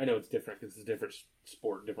it's different because it's a different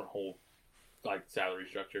sport, different whole, like, salary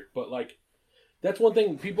structure. But, like, that's one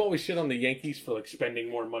thing, people always shit on the Yankees for, like, spending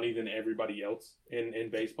more money than everybody else in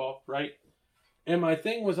baseball, right? And my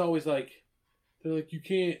thing was always, like, they're like, you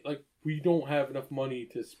can't, like, we don't have enough money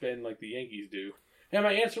to spend like the Yankees do. And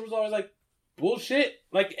my answer was always like, bullshit.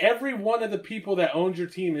 Like, every one of the people that owns your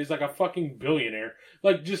team is like a fucking billionaire.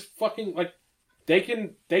 Like, just fucking, like, they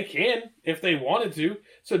can if they wanted to.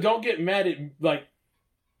 So don't get mad at, like,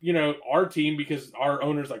 you know, our team because our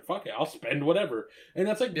owner's like, fuck it, I'll spend whatever. And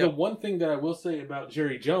that's like the one thing that I will say about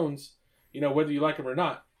Jerry Jones, you know, whether you like him or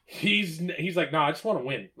not, he's like, nah, I just want to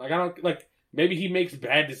win. Like, I don't, like, maybe he makes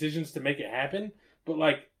bad decisions to make it happen, but,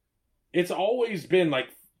 like, it's always been, like,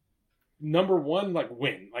 number one, like,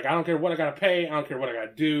 win. Like, I don't care what I gotta pay. I don't care what I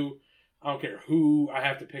gotta do. I don't care who I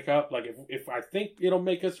have to pick up. Like, if I think it'll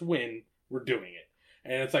make us win, we're doing it.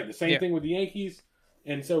 And it's, like, the same thing with the Yankees.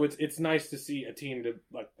 And so it's nice to see a team to,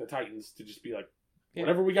 like, the Titans to just be like,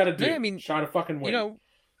 whatever we gotta do, I mean, try to fucking win. You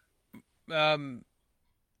know,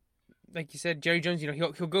 like you said, Jerry Jones, you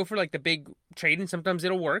know, he'll go for, like, the big trade, and sometimes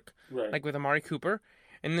it'll work. Right. Like with Amari Cooper.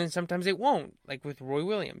 And then sometimes it won't, like with Roy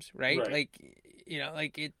Williams, right? Like, you know,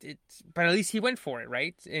 like it's, but at least he went for it,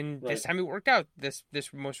 right? And this time it worked out, this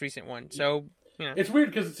most recent one. So, you know. It's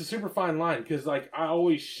weird because it's a super fine line because, like, I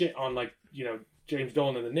always shit on, like, you know, James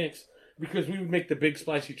Dolan and the Knicks because we would make the big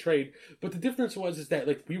splashy trade. But the difference is that,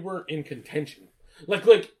 like, we weren't in contention. Like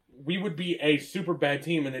we would be a super bad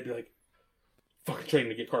team and they'd be like, fucking trading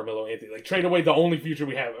to get Carmelo Anthony. Like, trade away the only future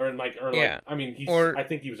we have. Or like, I mean, I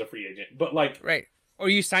think he was a free agent. But, like... Right. Or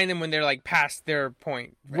you sign them when they're, like, past their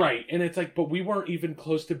point. Right. And it's like, but we weren't even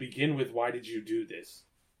close to begin with. Why did you do this?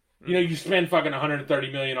 You know, you spend fucking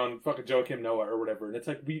 $130 million on fucking Joakim Noah or whatever. And it's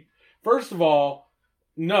like, first of all,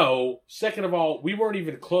 no. Second of all, we weren't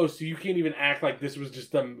even close. So you can't even act like this was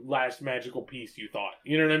just the last magical piece you thought.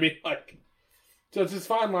 You know what I mean? Like, so it's this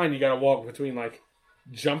fine line you got to walk between, like,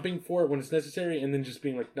 jumping for it when it's necessary and then just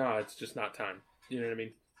being like, nah, it's just not time. You know what I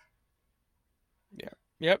mean? Yeah.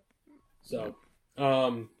 Yep. So...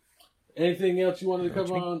 anything else you wanted to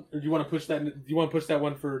cover on, or do you want to push that? Do you want to push that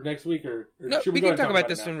one for next week, or no? We can talk about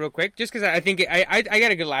this one real quick, just because I think I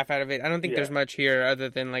got a good laugh out of it. I don't think there's much here other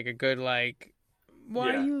than like a good like,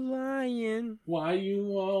 why are you lying? Why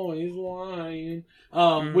you always lying?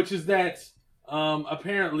 Which is that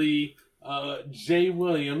apparently Jay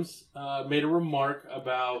Williams made a remark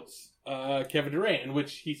about Kevin Durant, in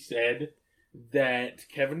which he said that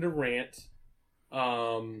Kevin Durant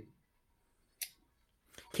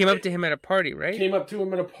came up to him at a party, right? Came up to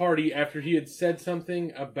him at a party after he had said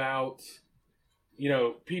something about, you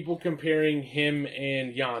know, people comparing him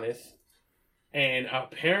and Giannis. And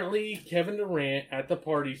apparently Kevin Durant at the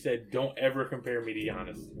party said, don't ever compare me to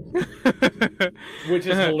Giannis. Which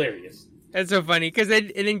is hilarious. That's so funny. Because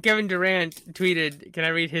then Kevin Durant tweeted, can I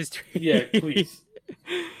read his tweet? Yeah, please.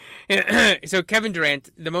 So Kevin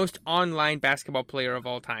Durant, the most online basketball player of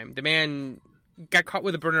all time. The man... got caught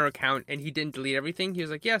with a burner account and he didn't delete everything. He was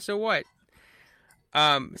like, yeah, so what?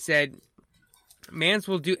 Said, mans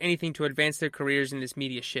will do anything to advance their careers in this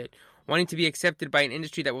media shit. wanting to be accepted by an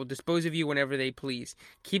industry that will dispose of you whenever they please.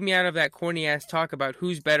 Keep me out of that corny ass talk about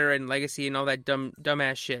who's better and legacy and all that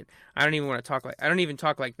dumbass shit. I don't even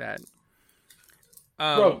talk like that.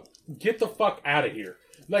 Bro, get the fuck out of here.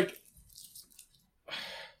 Like,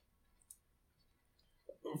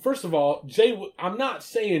 first of all, I'm not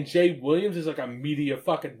saying Jay Williams is like a media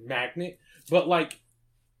fucking magnet, but like,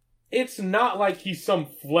 it's not like he's some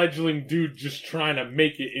fledgling dude just trying to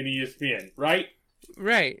make it in ESPN, right?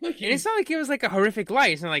 Right. Like and it's not like it was like a horrific lie.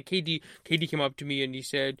 It's not like KD came up to me and he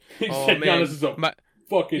said, man, Giannis is a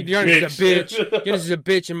fucking Giannis bitch. is a bitch. Giannis is a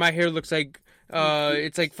bitch and my hair looks like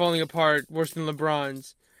it's like falling apart worse than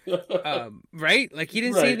LeBron's. Right? Like, he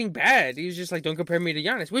didn't say anything bad. He was just like, don't compare me to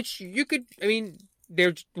Giannis, which you could, I mean,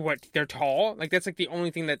 they're tall. Like, that's like the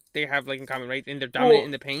only thing that they have like in common, right? And they're dominant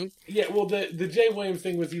in the paint. Yeah, well, the Jay Williams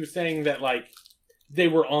thing was he was saying that like they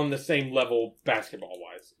were on the same level basketball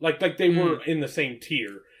wise, like they were in the same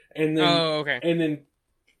tier, and then and then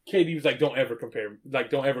KD was like, don't ever compare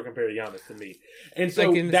Giannis to me, and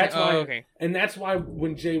so like that's why, and that's why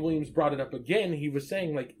when Jay Williams brought it up again, he was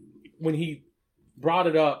saying like when he brought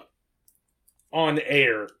it up on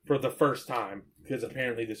air for the first time, because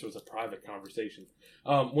apparently this was a private conversation.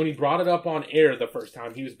 When he brought it up on air the first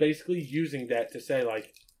time, he was basically using that to say,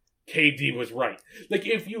 like, KD was right. Like,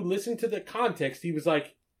 if you listen to the context, he was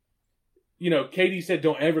like, you know, KD said,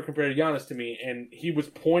 don't ever compare Giannis to me, and he was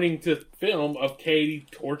pointing to film of KD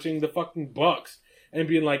torching the fucking Bucks and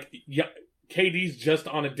being like, yeah, KD's just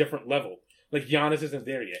on a different level. Like, Giannis isn't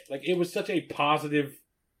there yet. Like, it was such a positive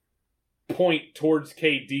point towards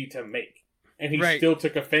KD to make, and he still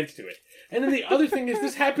took offense to it. And then the other thing is,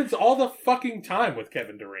 this happens all the fucking time with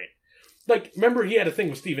Kevin Durant. Like, remember he had a thing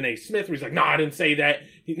with Stephen A. Smith where he's like, I didn't say that.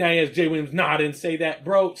 Now he has Jay Williams, I didn't say that.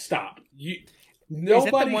 Bro, stop.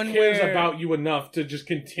 Nobody cares about you enough to just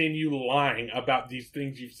continue lying about these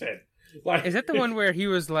things you've said. Like, is that the one where he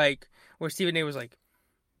was like, where Stephen A. was like,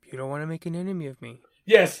 you don't want to make an enemy of me?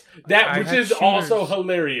 Yes, which is also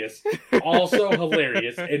hilarious. Also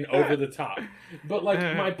hilarious and over the top. But, like,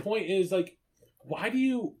 my point is, like, why do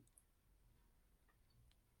you...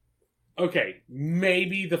 Okay,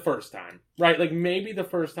 maybe the first time, right? Like, maybe the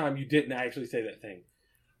first time you didn't actually say that thing.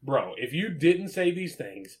 Bro, if you didn't say these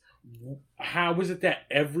things, how is it that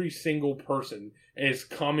every single person is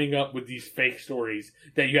coming up with these fake stories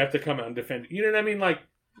that you have to come out and defend? You know what I mean? Like,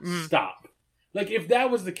 stop. Like, if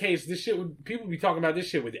that was the case, people would be talking about this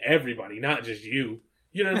shit with everybody, not just you.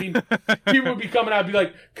 You know what I mean? People would be coming out and be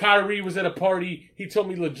like, Kyrie was at a party, he told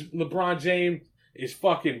me LeBron James is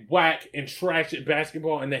fucking whack and trash at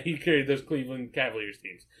basketball, and that he carried those Cleveland Cavaliers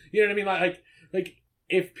teams. You know what I mean? Like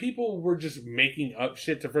if people were just making up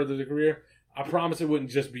shit to further their career, I promise it wouldn't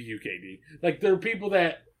just be you, KD. Like, there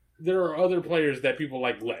are other players that people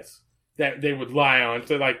like less, that they would lie on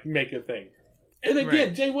to, like, make a thing. And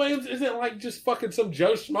again, Jay Williams isn't like just fucking some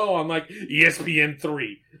Joe Schmo on like ESPN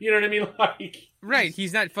 3. You know what I mean? Like, right,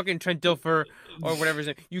 he's not fucking Trent Dilfer or whatever.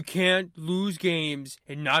 You can't lose games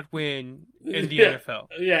and not win in the NFL.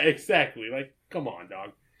 Yeah, exactly. Like, come on,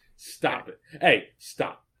 dog. Stop it. Hey,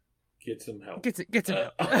 stop. Get some help. Get some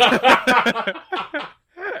help.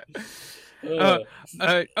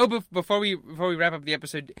 Before we wrap up the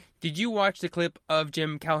episode, did you watch the clip of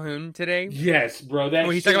Jim Calhoun today? Yes, bro.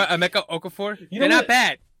 Where he's talking about Emeka Okafor? They're not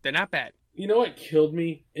bad. They're not bad. You know what killed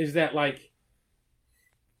me is that, like,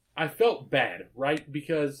 I felt bad, right?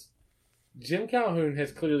 Because Jim Calhoun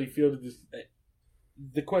has clearly fielded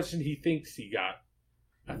the question he thinks he got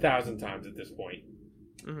 1,000 times at this point.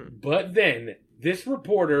 Mm-hmm. But then this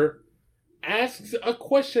reporter asks a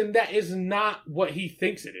question that is not what he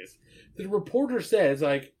thinks it is. The reporter says,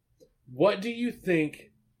 like, what do you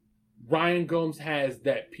think Ryan Gomes has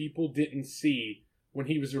that people didn't see when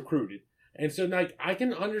he was recruited? And so, like, I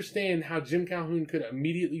can understand how Jim Calhoun could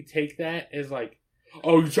immediately take that as, like,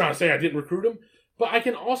 oh, you're trying to say I didn't recruit him? But I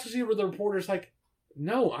can also see where the reporter's like,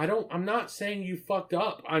 no, I'm not saying you fucked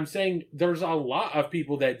up. I'm saying there's a lot of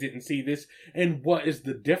people that didn't see this, and what is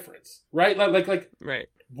the difference? Right? Like, right.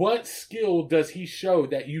 What skill does he show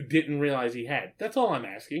that you didn't realize he had? That's all I'm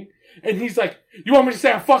asking. And he's like, you want me to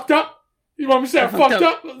say I fucked up? You want me to say I fucked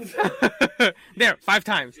up? There, 5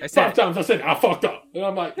 times. I said 5 times I said I fucked up. And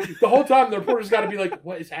I'm like, the whole time the reporter's got to be like,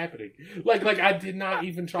 what is happening? Like I did not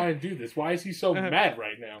even try and do this. Why is he so mad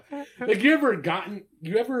right now? Like, you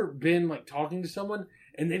ever been like talking to someone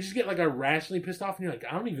and they just get like irrationally pissed off and you're like,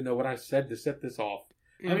 I don't even know what I said to set this off.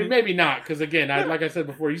 I mean, maybe not, because again, like I said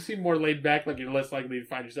before, you seem more laid back, like you're less likely to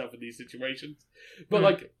find yourself in these situations. But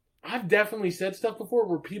like, I've definitely said stuff before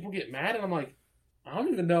where people get mad and I'm like, I don't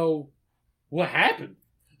even know what happened.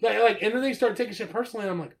 And then they start taking shit personally.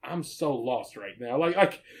 And I'm like, I'm so lost right now.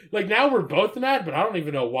 Like now we're both mad, but I don't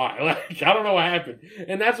even know why. Like, I don't know what happened.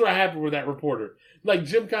 And that's what happened with that reporter. Like,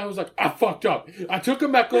 Jim Calhoun was like, I fucked up. I took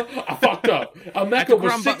Emeka. I fucked up. Emeka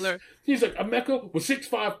was he's like, Emeka was 6'5",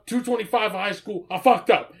 225 high school. I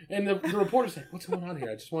fucked up. And the reporter's like, what's going on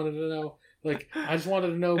here? I just wanted to know. Like, I just wanted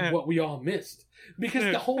to know what we all missed. Because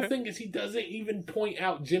the whole thing is he doesn't even point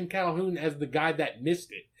out Jim Calhoun as the guy that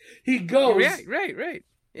missed it. He goes, right.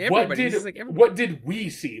 Everybody. What did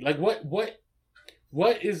we see? Like, what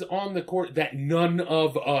is on the court that none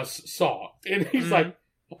of us saw? And he's like,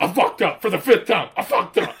 I fucked up for the 5th time. I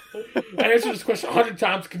fucked up. I answered this question 100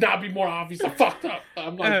 times. Could not be more obvious. I fucked up.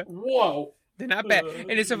 I'm like, whoa. They're not bad.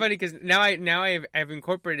 And it's so funny because now I've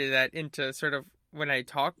incorporated that into sort of when I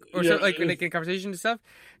talk or like in conversation and stuff.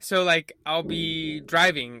 So like I'll be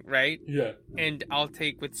driving, right? Yeah. And I'll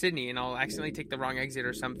take with Sydney and I'll accidentally take the wrong exit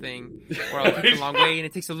or something, or I'll take the long way and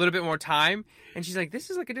it takes a little bit more time. And she's like, "This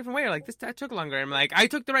is like a different way." Or like, "That took longer." And I'm like, "I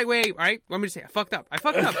took the right way." All right. Want me to say I fucked up? I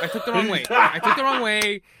took the wrong way. I took the wrong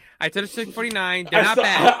way. I took 649. They're not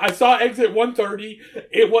bad. I saw exit 130.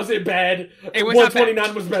 It wasn't bad. It was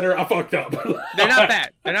 129 was better. I fucked up. They're not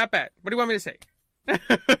bad. What do you want me to say? I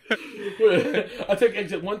took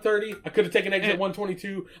exit 130. I could have taken exit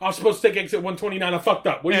 122. I was supposed to take exit 129. I fucked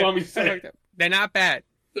up. What do you want me to say? They're not bad.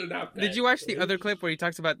 They're not bad. Did you watch the other clip where he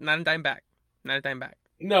talks about not a dime back? Not a dime back.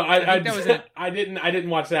 No, I didn't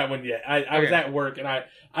watch that one yet. I was at work and I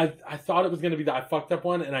thought it was going to be the I fucked up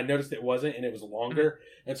one and I noticed it wasn't and it was longer.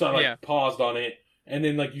 And so I paused on it. And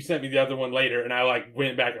then like you sent me the other one later and I like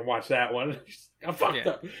went back and watched that one. I fucked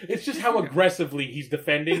up. It's just how aggressively he's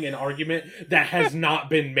defending an argument that has not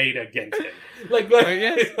been made against him.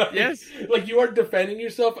 Yes. Like you are defending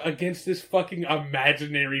yourself against this fucking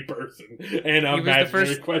imaginary person and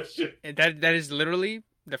imaginary question. That is literally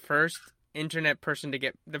the first internet person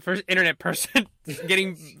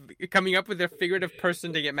coming up with a figurative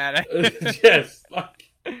person to get mad at. Yes.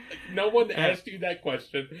 No one asked you that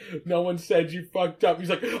question. No one said you fucked up. He's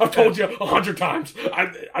like, I've told you 100 times.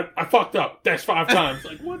 I fucked up. That's 5 times.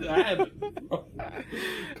 Like, what happened?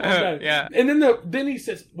 Yeah. And then he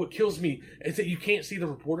says, what kills me is that you can't see the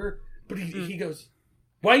reporter, but he goes,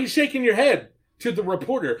 why are you shaking your head to the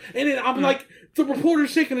reporter? And then I'm like, the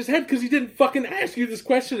reporter's shaking his head because he didn't fucking ask you this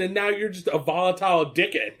question and now you're just a volatile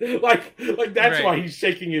dickhead. Like that's why he's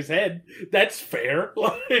shaking his head. That's fair.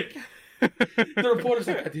 Like... The reporter's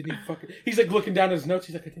like, I didn't even fucking... He's like looking down at his notes.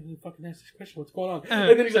 He's like, I didn't even fucking ask this question. What's going on?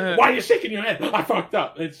 And then he's like, why are you shaking your head? I fucked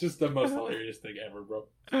up. It's just the most hilarious thing ever, bro.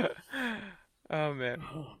 Oh, man.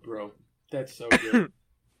 Oh, bro. That's so good.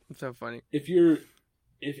 It's so funny. If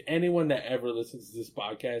anyone that ever listens to this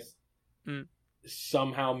podcast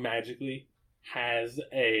somehow magically has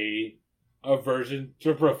a aversion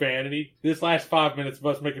to profanity, this last 5 minutes of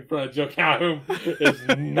us making fun of Joe Calhoun is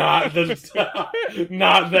not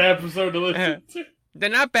the episode to listen to. They're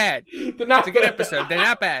not bad. It's a good episode. They're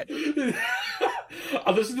not bad.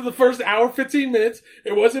 I listened to the first hour, 15 minutes.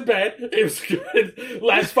 It wasn't bad. It was good.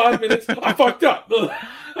 Last 5 minutes, I fucked up.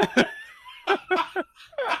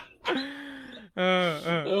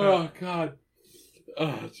 Oh, God.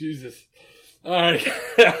 Oh, Jesus. All right.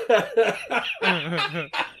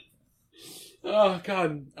 Oh,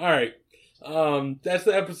 God. All right. That's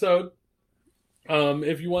the episode.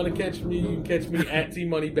 If you want to catch me, you can catch me at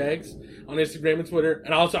TMoneybags on Instagram and Twitter.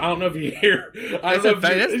 And also, I don't know if you hear... I don't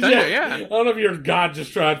know if you hear God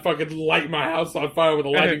just try to fucking light my house on fire with a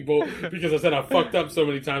lightning bolt because I said I fucked up so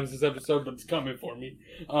many times this episode, but it's coming for me.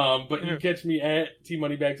 But you can catch me at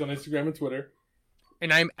TMoneybags on Instagram and Twitter.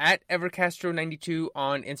 And I'm at Evercastro92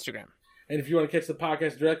 on Instagram. And if you want to catch the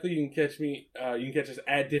podcast directly, you can catch me. You can catch us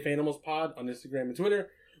at DiffAnimalsPod on Instagram and Twitter,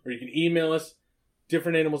 or you can email us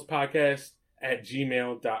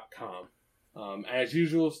differentanimalspodcast@gmail.com. As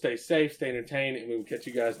usual, stay safe, stay entertained, and we will catch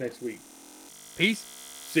you guys next week. Peace.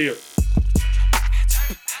 See you.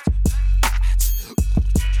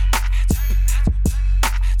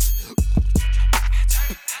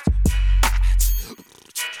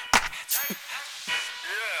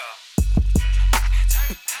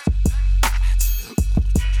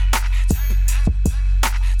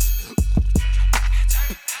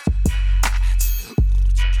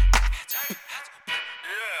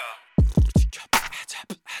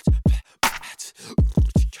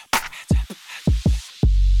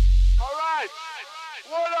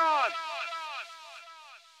 What on?